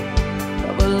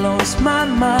 Have I lost my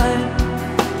mind?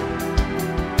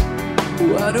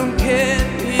 Oh, I don't care,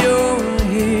 you're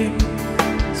here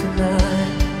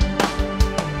tonight.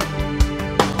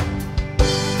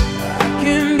 I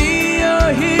can be your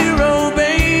hero,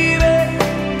 baby.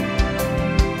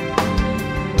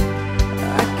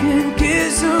 I can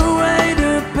kiss away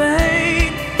the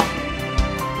pain.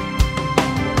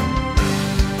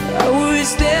 I will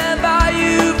stand by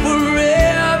you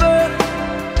forever.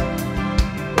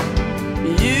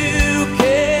 You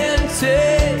can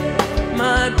take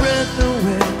my breath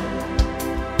away.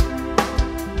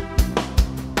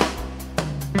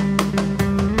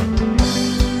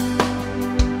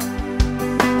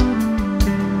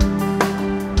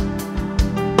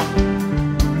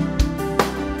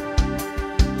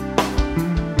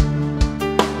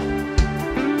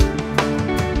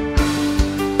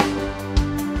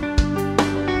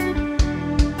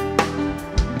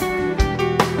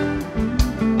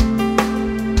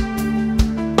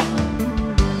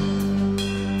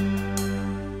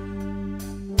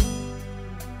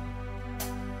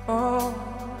 Oh,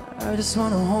 I just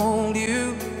wanna hold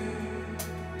you.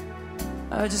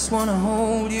 I just wanna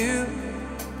hold you.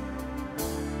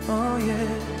 Oh yeah.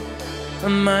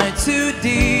 Am I too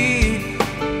deep?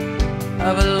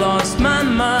 Have I lost my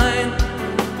mind?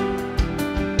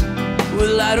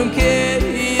 Well, I don't care,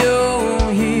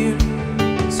 you're here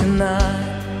tonight.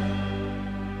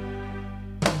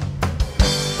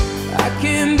 I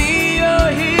can be your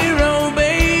hero,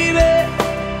 baby.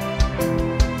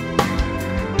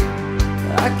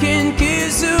 I can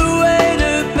kiss away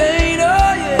the pain,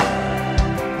 oh yeah.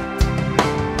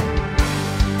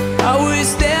 I will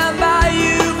stand by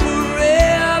you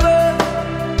forever.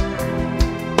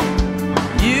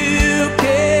 You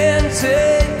can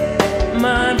take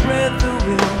my breath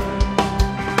away.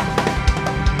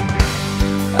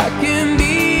 I can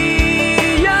be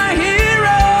your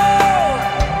hero.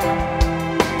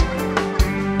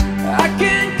 I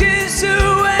can kiss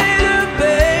away the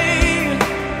pain.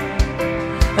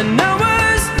 And I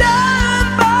will stand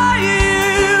by you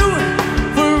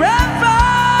forever.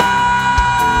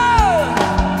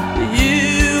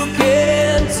 You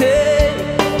can take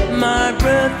my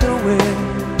breath away.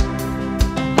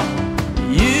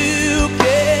 You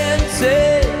can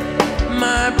take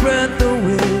my breath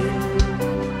away.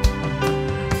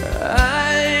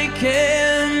 I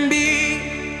can be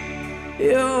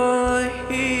your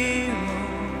hero.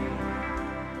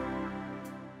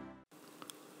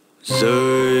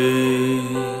 Rơi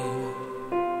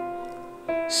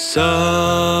xa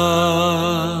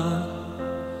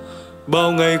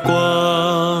bao ngày qua,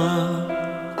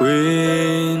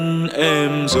 quên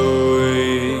em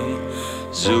rồi.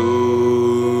 Dù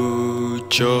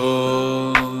cho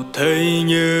thấy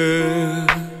như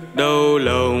đau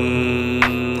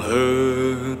lòng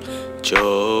hơn,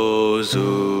 cho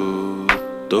dù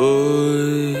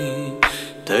tôi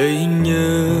thấy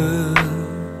như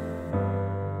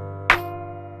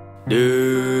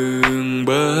đừng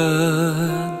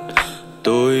bắt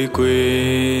tôi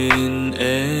quên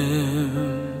em.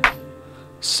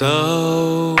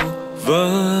 Sao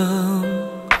vắng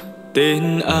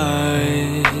tên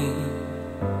ai?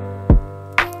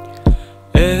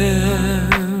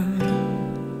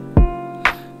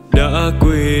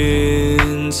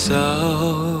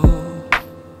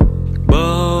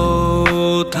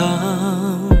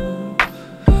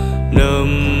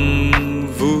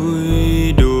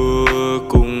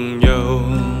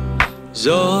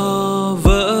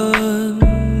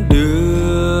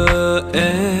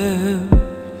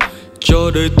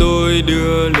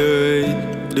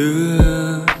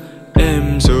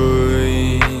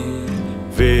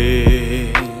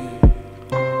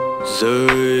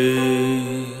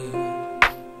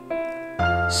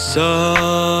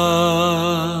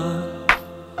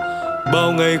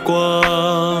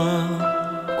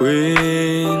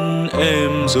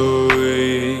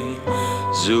 rồi,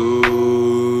 dù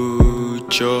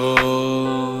cho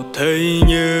thấy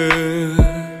như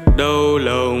đau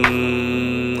lòng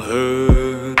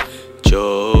hơn,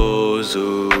 cho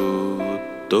dù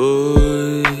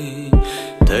tôi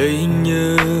thấy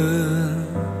như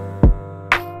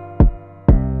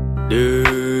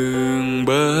đừng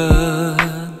bắt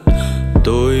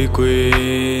tôi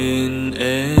quên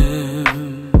em.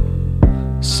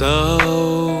 Sao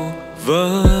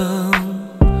vẫn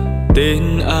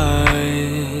tên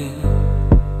ai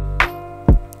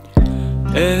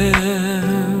em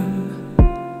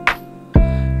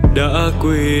đã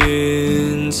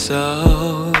quên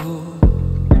sao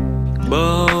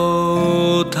bao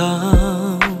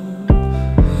tháng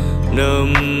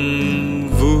năm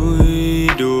vui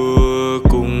đùa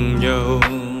cùng nhau,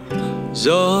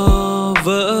 gió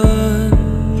vẫn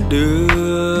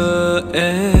đưa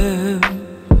em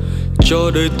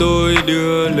cho đời tôi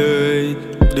đưa lời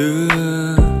đưa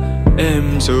em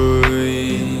rồi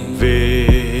về.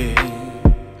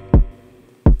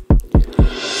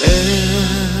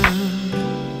 Em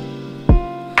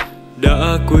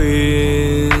đã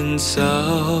quên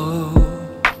sao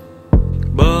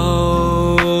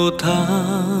bao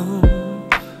tháng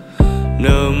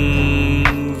năm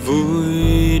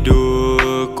vui đùa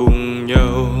cùng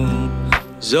nhau,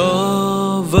 gió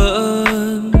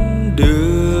vẫn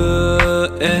đưa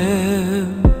em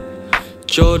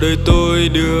cho đời tôi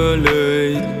đưa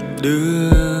lời đưa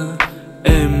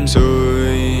em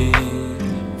rồi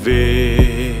về.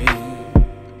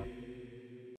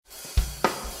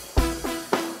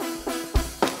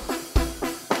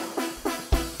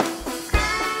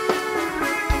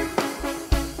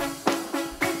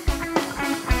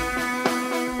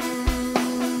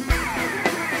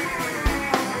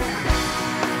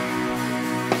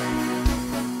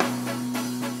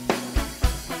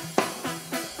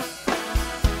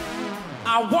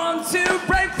 I want to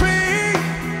break free.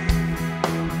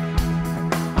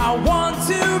 I want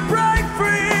to break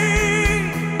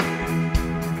free.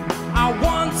 I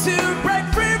want to break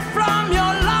free from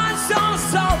your lies. So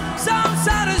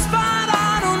satisfied.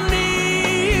 I don't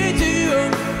need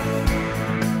you.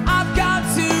 I've got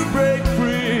to break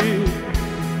free.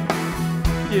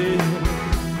 Yeah.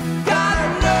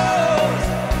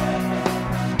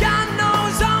 God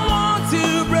knows I want to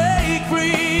break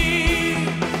free.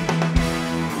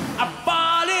 I'm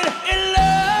falling in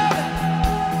love.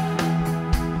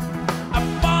 I'm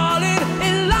falling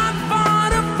in love for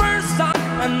the first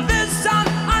time, and this time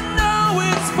I know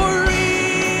it's for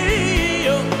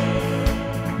real.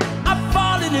 I'm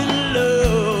falling in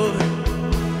love.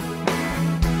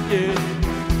 Yeah.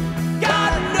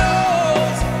 God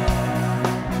knows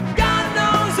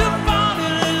I'm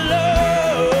falling in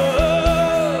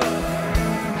love.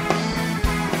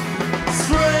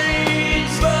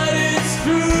 Strange, but it's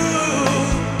true.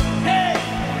 Hey,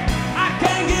 I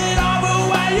can't get over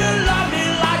why you love me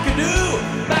like you do,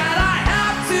 but I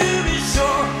have to be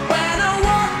sure when I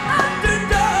walk out the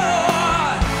door.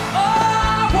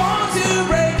 Oh, I want to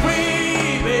break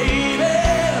free, baby.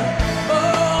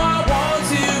 Oh, I want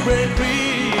to break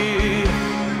free.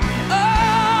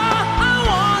 Oh, I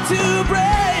want to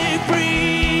break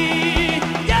free.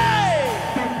 Yeah.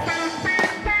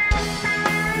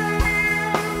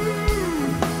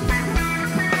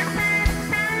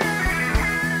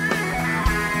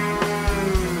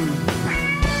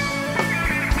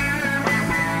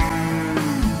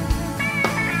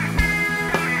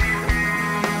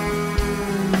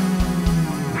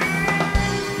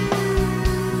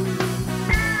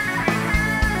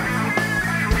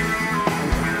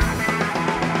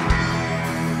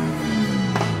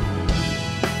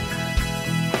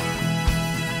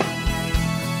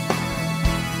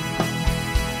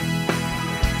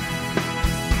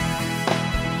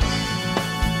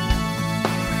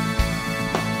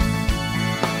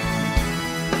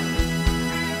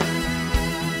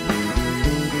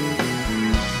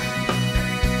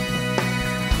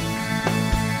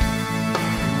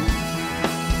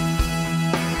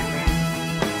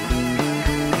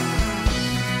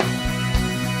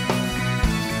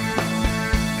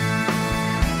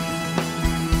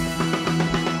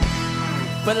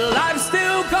 But life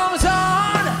still goes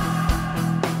on.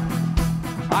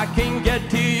 I can't get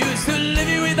too used to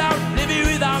living without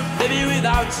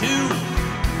you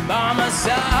by my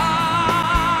side.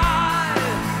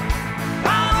 I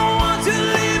don't want to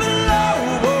live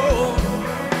alone.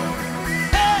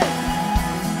 Hey,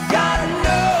 gotta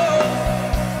know,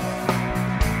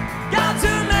 got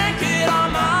to make it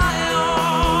on my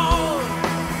own.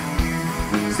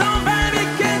 So baby,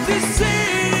 can't you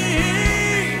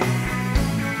see?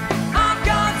 I've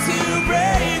got to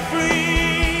break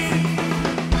free.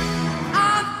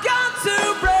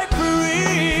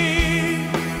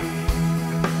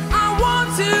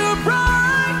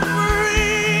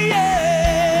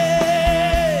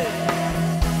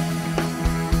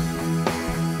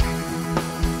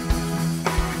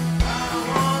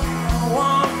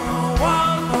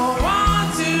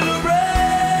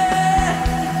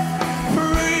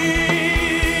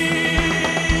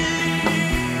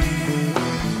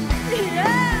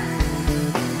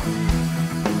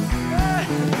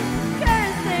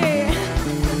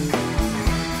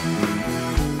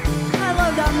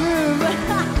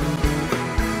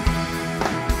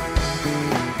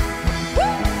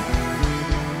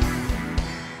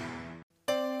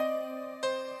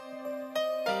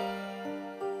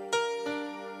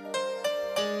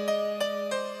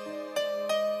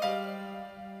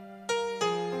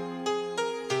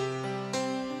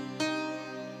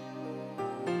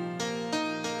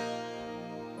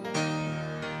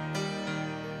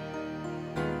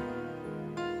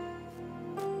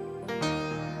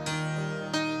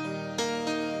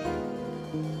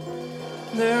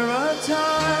 There are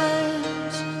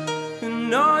times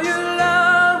when all your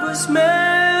love was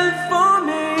meant for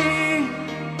me,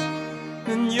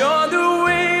 and you're the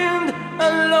wind,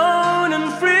 alone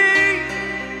and free.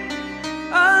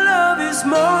 Our love is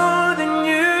more than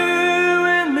you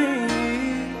and me,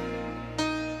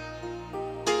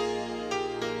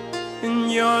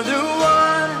 and you're the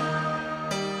one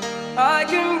I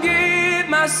can give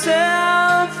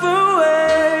myself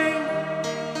away,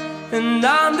 and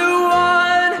I'm the one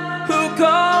who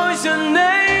calls your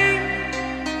name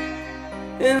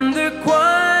in the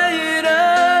quiet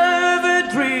of a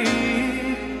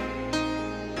dream.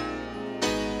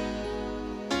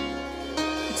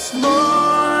 It's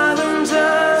more than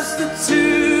just the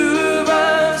two of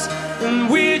us, and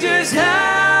we just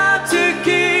have to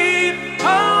keep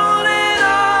holding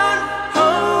on,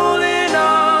 holding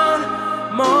on.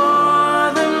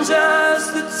 More than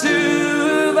just the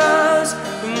two of us,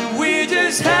 and we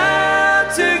just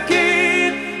have to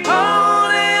keep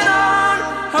holding on,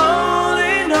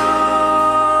 holding on.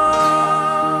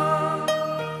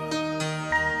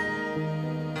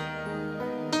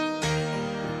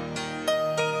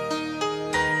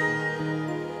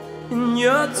 In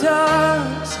your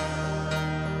touch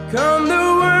come the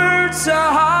words so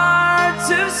hard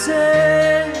to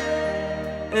say,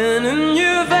 and in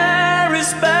your very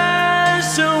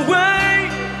special way,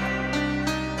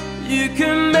 you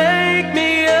can make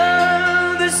me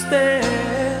understand.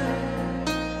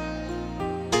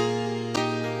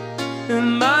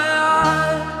 In my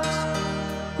eyes,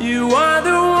 you are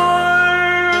the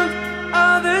warmth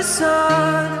of the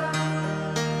sun,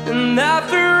 and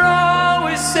after all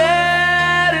is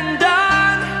said and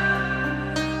done,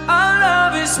 our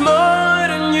love is more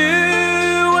than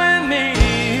you and me.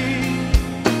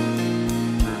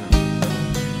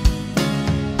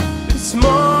 It's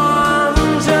more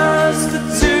than just the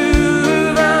two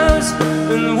of us,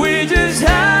 and we just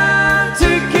have to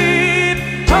keep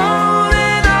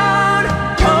holding on,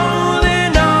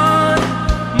 holding on.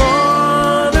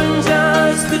 More than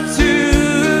just the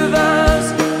two of us,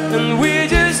 and we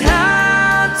just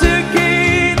have to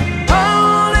keep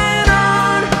holding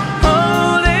on,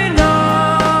 holding on.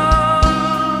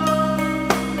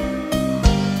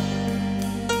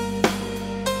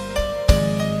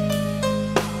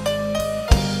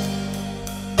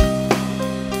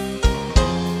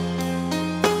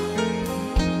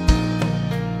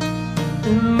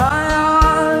 In my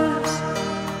eyes,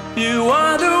 you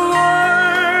are the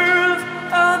warmth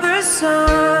of the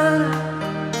sun,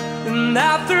 and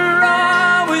after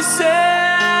all is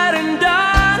said and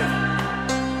done,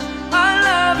 our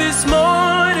love is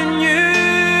more than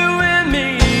you and me.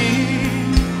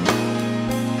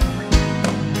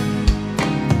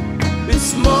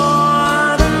 It's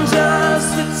more than just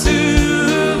the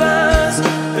two of us,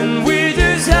 and we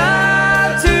just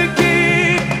have to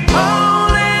keep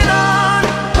holding on,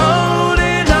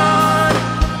 holding on.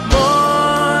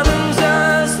 More than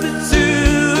just the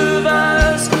two of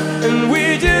us, and we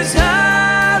just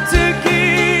have to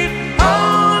keep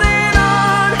holding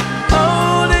on,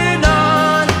 holding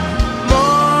on.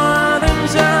 More than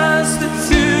just the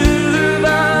two of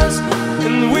us,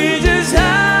 and we just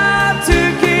have to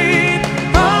keep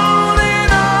holding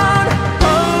on,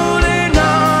 holding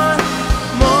on.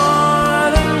 More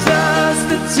than just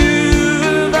the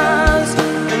two of us,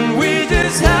 and we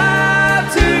just have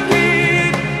to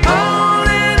keep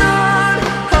holding on,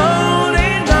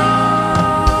 holding on.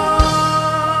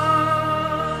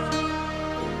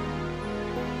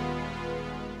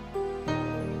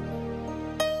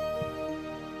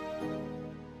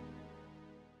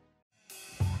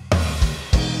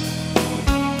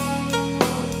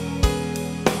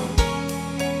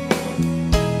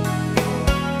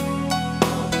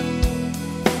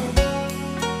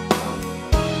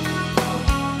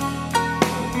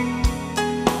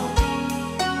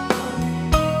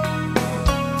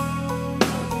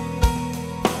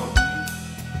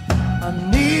 I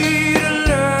need a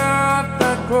love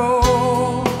that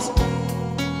grows.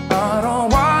 I don't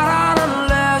want it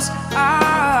unless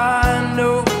I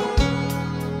know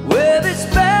with its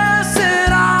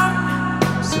passing on,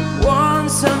 someone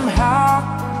somehow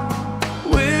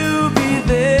will be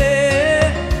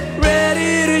there,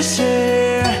 ready to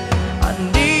share. I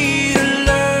need a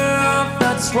love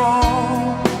that's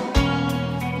strong.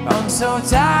 I'm so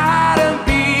tired of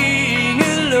being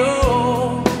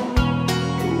alone.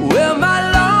 Will my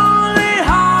lonely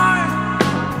heart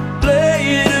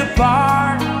play a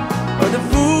part of the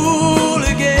fool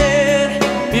again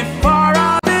before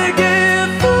I begin?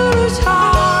 Foolish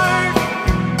heart,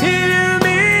 hear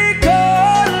me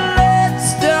call. Let's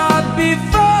stop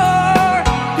before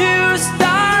you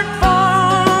start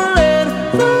falling.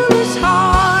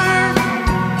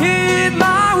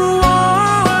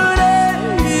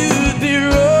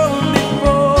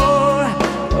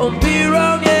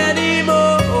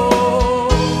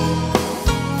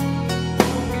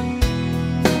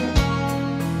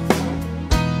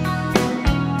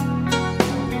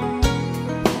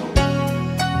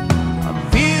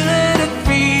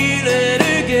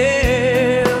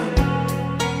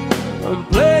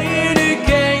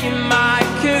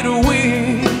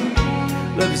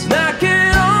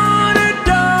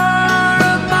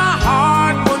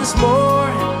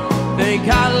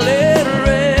 slowly.